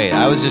are great.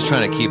 I was just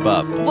trying to keep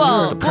up.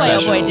 Well, The boy, oh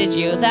boy, professionals. did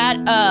you.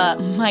 That,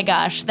 my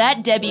gosh,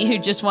 that Debbie who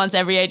just wants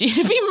every idea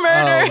to be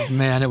murdered. Oh,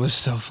 man, it was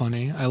so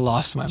funny. I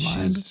lost my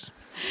mind.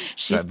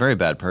 She's a very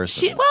bad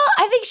person. well,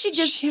 I think she's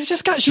got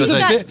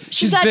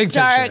she's got big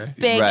dark, picture.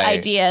 big Right.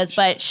 ideas,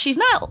 but she's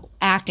not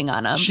acting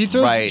on them. She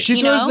throws Right. she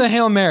You throws know? the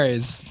Hail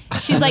Marys.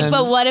 She's like, then-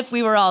 but what if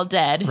we were all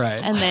dead? Right.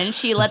 And then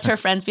she lets her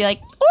friends be like,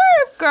 or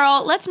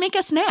girl, let's make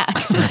a snack.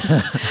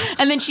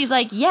 And then she's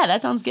like, yeah,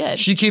 that sounds good.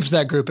 She keeps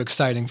that group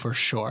exciting for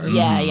sure.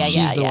 yeah.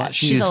 She's the one.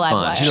 She's a live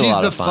fun. wire. She's a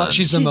lot of fun.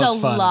 She's the She's most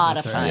a fun. lot of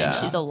of the three. fun. Yeah.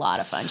 She's a lot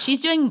of fun.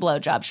 She's doing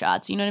blowjob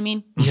shots. You know what I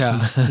mean?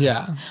 Yeah,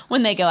 yeah,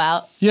 When they go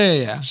out,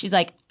 yeah. she's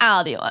like,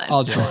 I'll do one.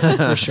 I'll do it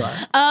for sure.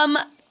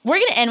 We're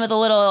going to end with a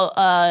little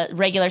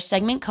regular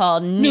segment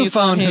called New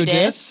Phone Who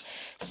Dis.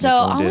 So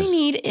Phone all we Dis.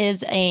 need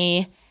is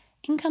a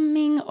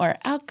incoming or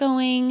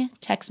outgoing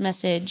text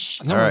message.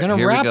 And then All we're right, gonna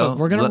here we wrap go. it.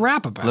 We're gonna Let-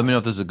 wrap about. Let me know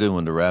if this is a good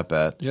one to rap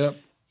at. Yep.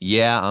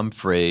 Yeah, I'm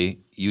free.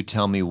 You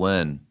tell me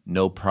when.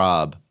 No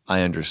prob.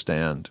 I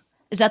understand.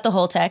 Is that the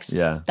whole text?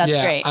 Yeah. That's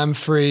Yeah, great. I'm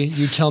free.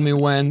 You tell me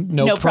when.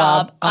 No,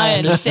 prob. I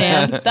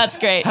understand. That's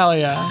great. Hell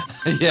yeah.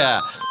 Yeah.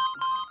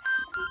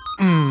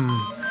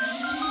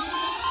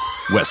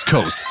 West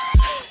Coast.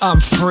 I'm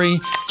free.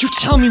 You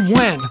tell me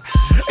when.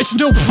 It's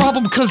no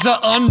problem, cause I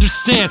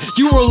understand.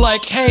 You were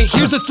like, hey,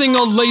 here's the thing,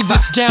 I'll lay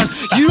this down.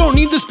 You don't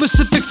need the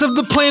specifics of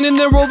the plan in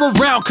there or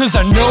around, cause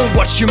I know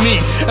what you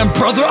mean. And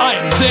brother, I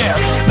am there.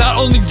 Not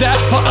only that,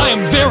 but I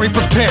am very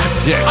prepared.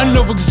 Yeah. I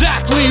know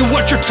exactly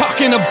what you're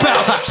talking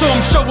about. So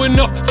I'm showing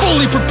up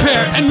fully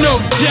prepared and no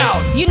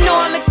doubt. You know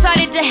I'm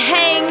excited to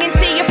hang and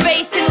see your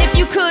face. And if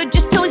you could,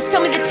 just please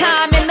tell me the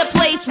time and the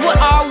place. What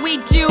are we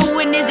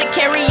doing? Is it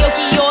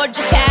karaoke or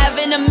just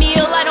having a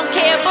meal? I don't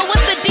care, but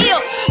what's the deal?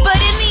 But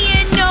in the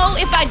end, no,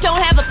 if I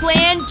don't have a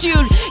plan,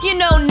 dude, you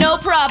know, no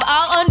prob,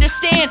 I'll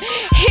understand.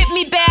 Hit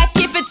me back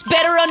if it's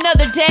better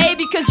another day,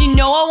 because you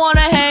know I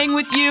wanna hang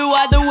with you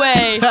either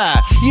way. Ha,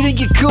 you think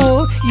you're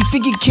cool? You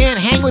think you can't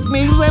hang with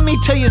me? Let me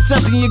tell you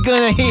something you're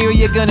gonna hear,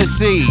 you're gonna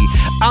see.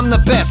 I'm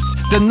the best,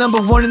 the number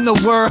one in the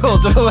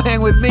world. So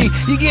hang with me.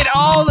 You get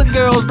all the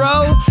girls,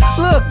 bro.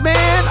 Look,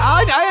 man,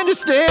 I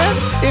understand.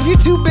 If you're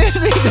too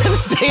busy, then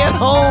stay at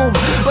home.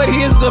 But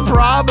here's the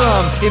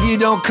problem. If you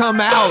don't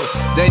come out,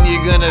 then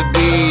you're gonna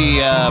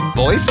be a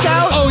Boy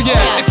Scout? Oh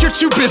yeah, if you're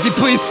too busy,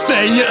 please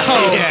stay at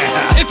home.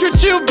 Yeah. If you're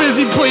too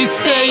busy, please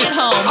stay at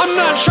home. I'm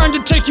not trying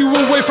to take you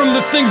away from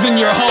the things in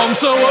your home,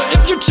 so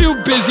if you're too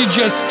busy,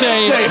 just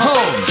stay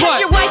home. Has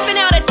your wife been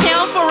out of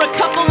town for a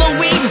couple of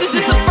weeks? Is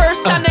this the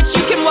first time that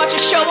you can watch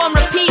a show on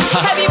repeat?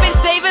 Have you been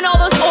saving all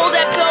those old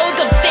episodes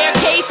of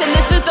Staircase, and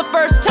this is the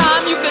first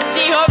time you could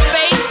see her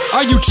face?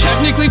 Are you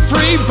technically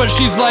free? But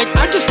she's like,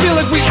 I just feel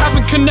like we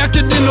haven't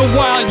connected in a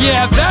while.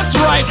 Yeah, that's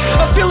right.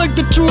 I feel like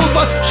the two of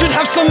us should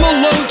have some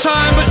alone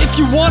time. But if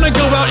you want to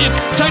go out, it's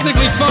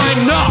technically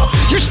fine. No,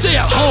 you stay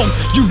at home.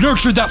 You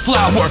nurture that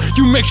flower.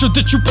 You make sure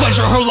that you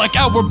pleasure her like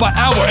hour by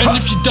hour. And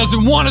if she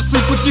doesn't want to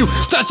sleep with you,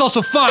 that's also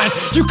fine.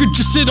 You could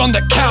just sit on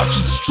the couch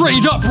and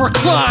straight up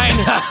recline.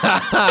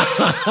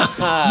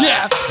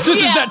 Yeah, this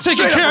is that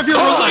taking care of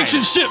your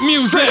relationship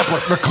music.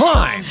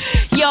 Recline.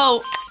 Yo,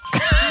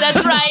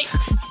 that's right.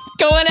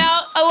 Going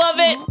out, I love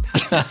it.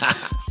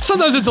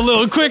 Sometimes it's a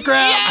little quick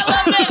rap. Yeah,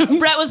 I love it.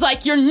 Brett was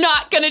like, you're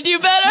not gonna do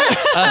better.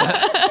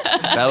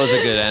 That was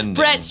a good ending.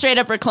 Brett straight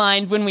up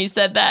reclined when we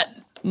said that.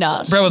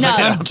 No. Brett was like,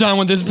 I'm done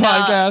with this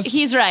podcast.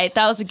 He's right.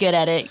 That was a good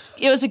edit.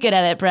 It was a good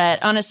edit,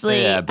 Brett.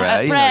 Honestly. Yeah,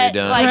 Brett. Brett,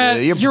 you know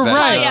like, you're done. You're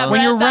right. Oh, yeah, when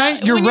Brett, you're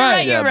right, you're when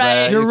right. You're Brett,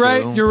 right. You're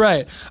right. cool. You're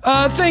right.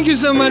 Thank you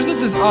so much.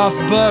 This is Off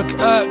Book.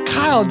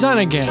 Kyle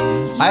Dunnigan.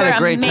 I had You're a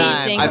great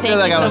amazing. time. I Thank feel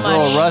like you I was so a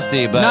little much.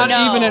 rusty, but Not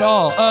No. even at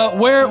all.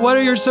 What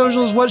are your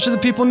socials? What should the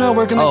people know?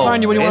 Where can they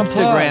find you? What do you want to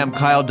plug? Instagram,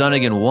 Kyle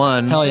Dunnigan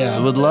 1. Hell yeah. I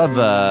would love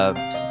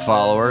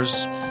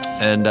followers.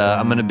 And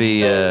I'm going to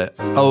be,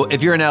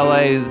 if you're in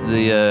LA,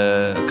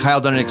 the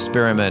Kyle Dunnigan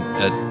Experiment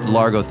at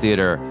Largo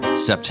Theater,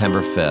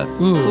 September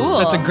 5th. Ooh, Cool.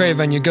 That's a great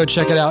venue. Go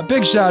check it out.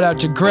 Big shout out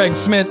to Greg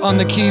Smith on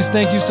the keys.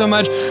 Thank you so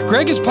much.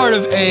 Greg is part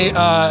of a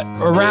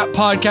rap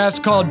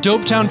podcast called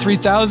Dopetown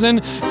 3000.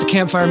 It's a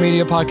Campfire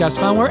Media podcast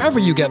found wherever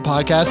you get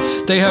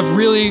podcasts. They have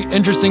really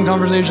interesting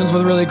conversations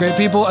with really great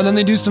people, and then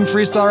they do some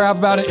freestyle rap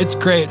about it. It's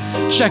great.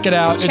 Check it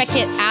out. Check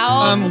it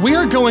out. We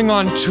are going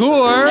on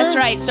tour. That's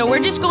right. So we're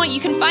just going. You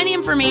can find the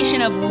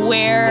information of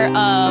where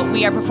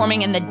we are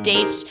performing and the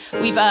dates.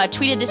 We've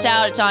tweeted this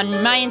out. It's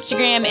on my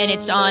Instagram and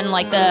it's on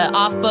like the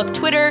Off Book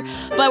Twitter.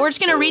 But we're just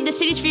gonna read the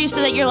cities for you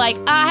so that you're like,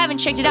 I haven't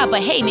checked it out,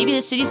 but hey, maybe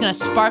this city's gonna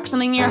spark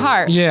something in your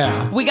heart.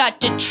 Yeah. We got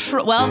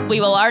Detroit. Well, we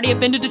will already have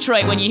been to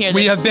Detroit when you hear this.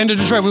 We have been to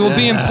Detroit. We will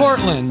be in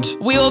Portland.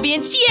 We will be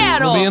in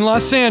Seattle. We'll be in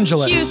Los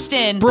Angeles.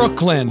 Houston.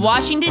 Brooklyn.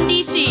 Washington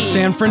D.C.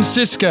 San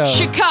Francisco.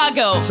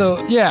 Chicago.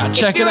 So yeah,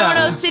 check if you're it out. one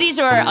of those cities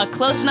or a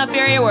close enough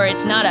area where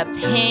it's not a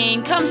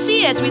pain, come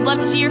see us. We'd love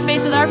to see your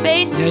face with our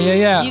face.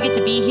 Yeah. You get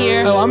to be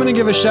here. Oh, I'm going to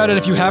give a shout out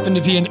if you happen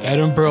to be in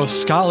Edinburgh,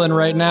 Scotland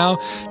right now.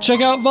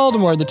 Check out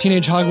Voldemort, the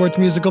Teenage Hogwarts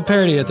musical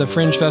parody at the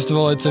Fringe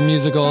Festival. It's a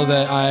musical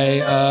that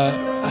I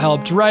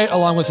helped write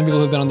along with some people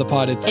who've been on the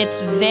pod.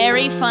 It's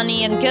very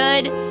funny and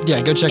good.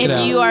 Yeah, go check it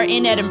out. If you are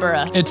in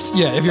Edinburgh.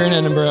 If you're in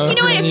Edinburgh. You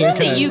know what? If you're in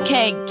the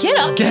UK, get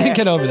up there.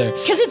 Get over there.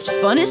 Because it's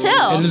fun as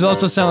hell. It is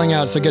also selling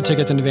out, so get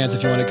tickets in advance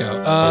if you want to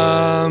go.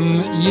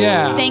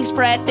 Yeah. Thanks,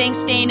 Brett.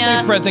 Thanks, Dana.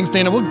 Thanks, Brett. Thanks,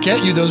 Dana. We'll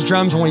get you those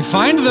drums when we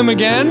find them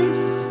again.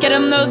 Get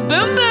them those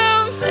boom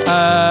booms.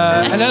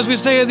 And as we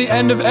say at the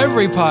end of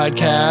every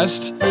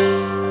podcast,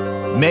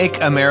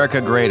 make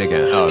America great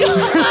again. Oh, no.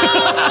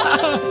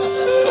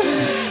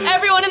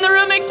 Everyone in the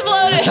room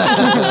exploded.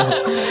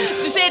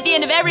 So we say at the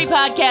end of every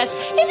podcast,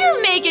 if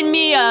you're making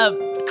me a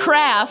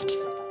craft,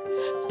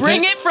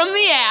 bring it from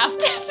the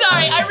aft.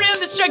 Sorry, I ran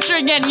the structure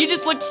again. You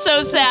just looked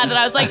so sad that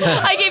I was like,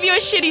 I gave you a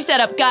shitty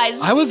setup,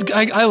 guys. I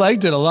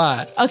liked it a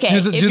lot. Okay.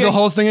 Do the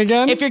whole thing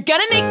again? If you're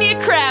gonna make me a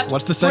craft,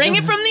 what's the second? Bring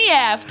it from the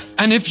aft.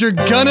 And if you're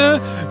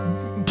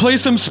gonna play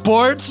some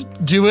sports,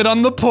 do it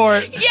on the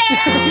port. Yeah!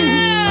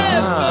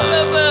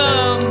 Boom,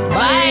 boom, boom.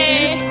 Bye.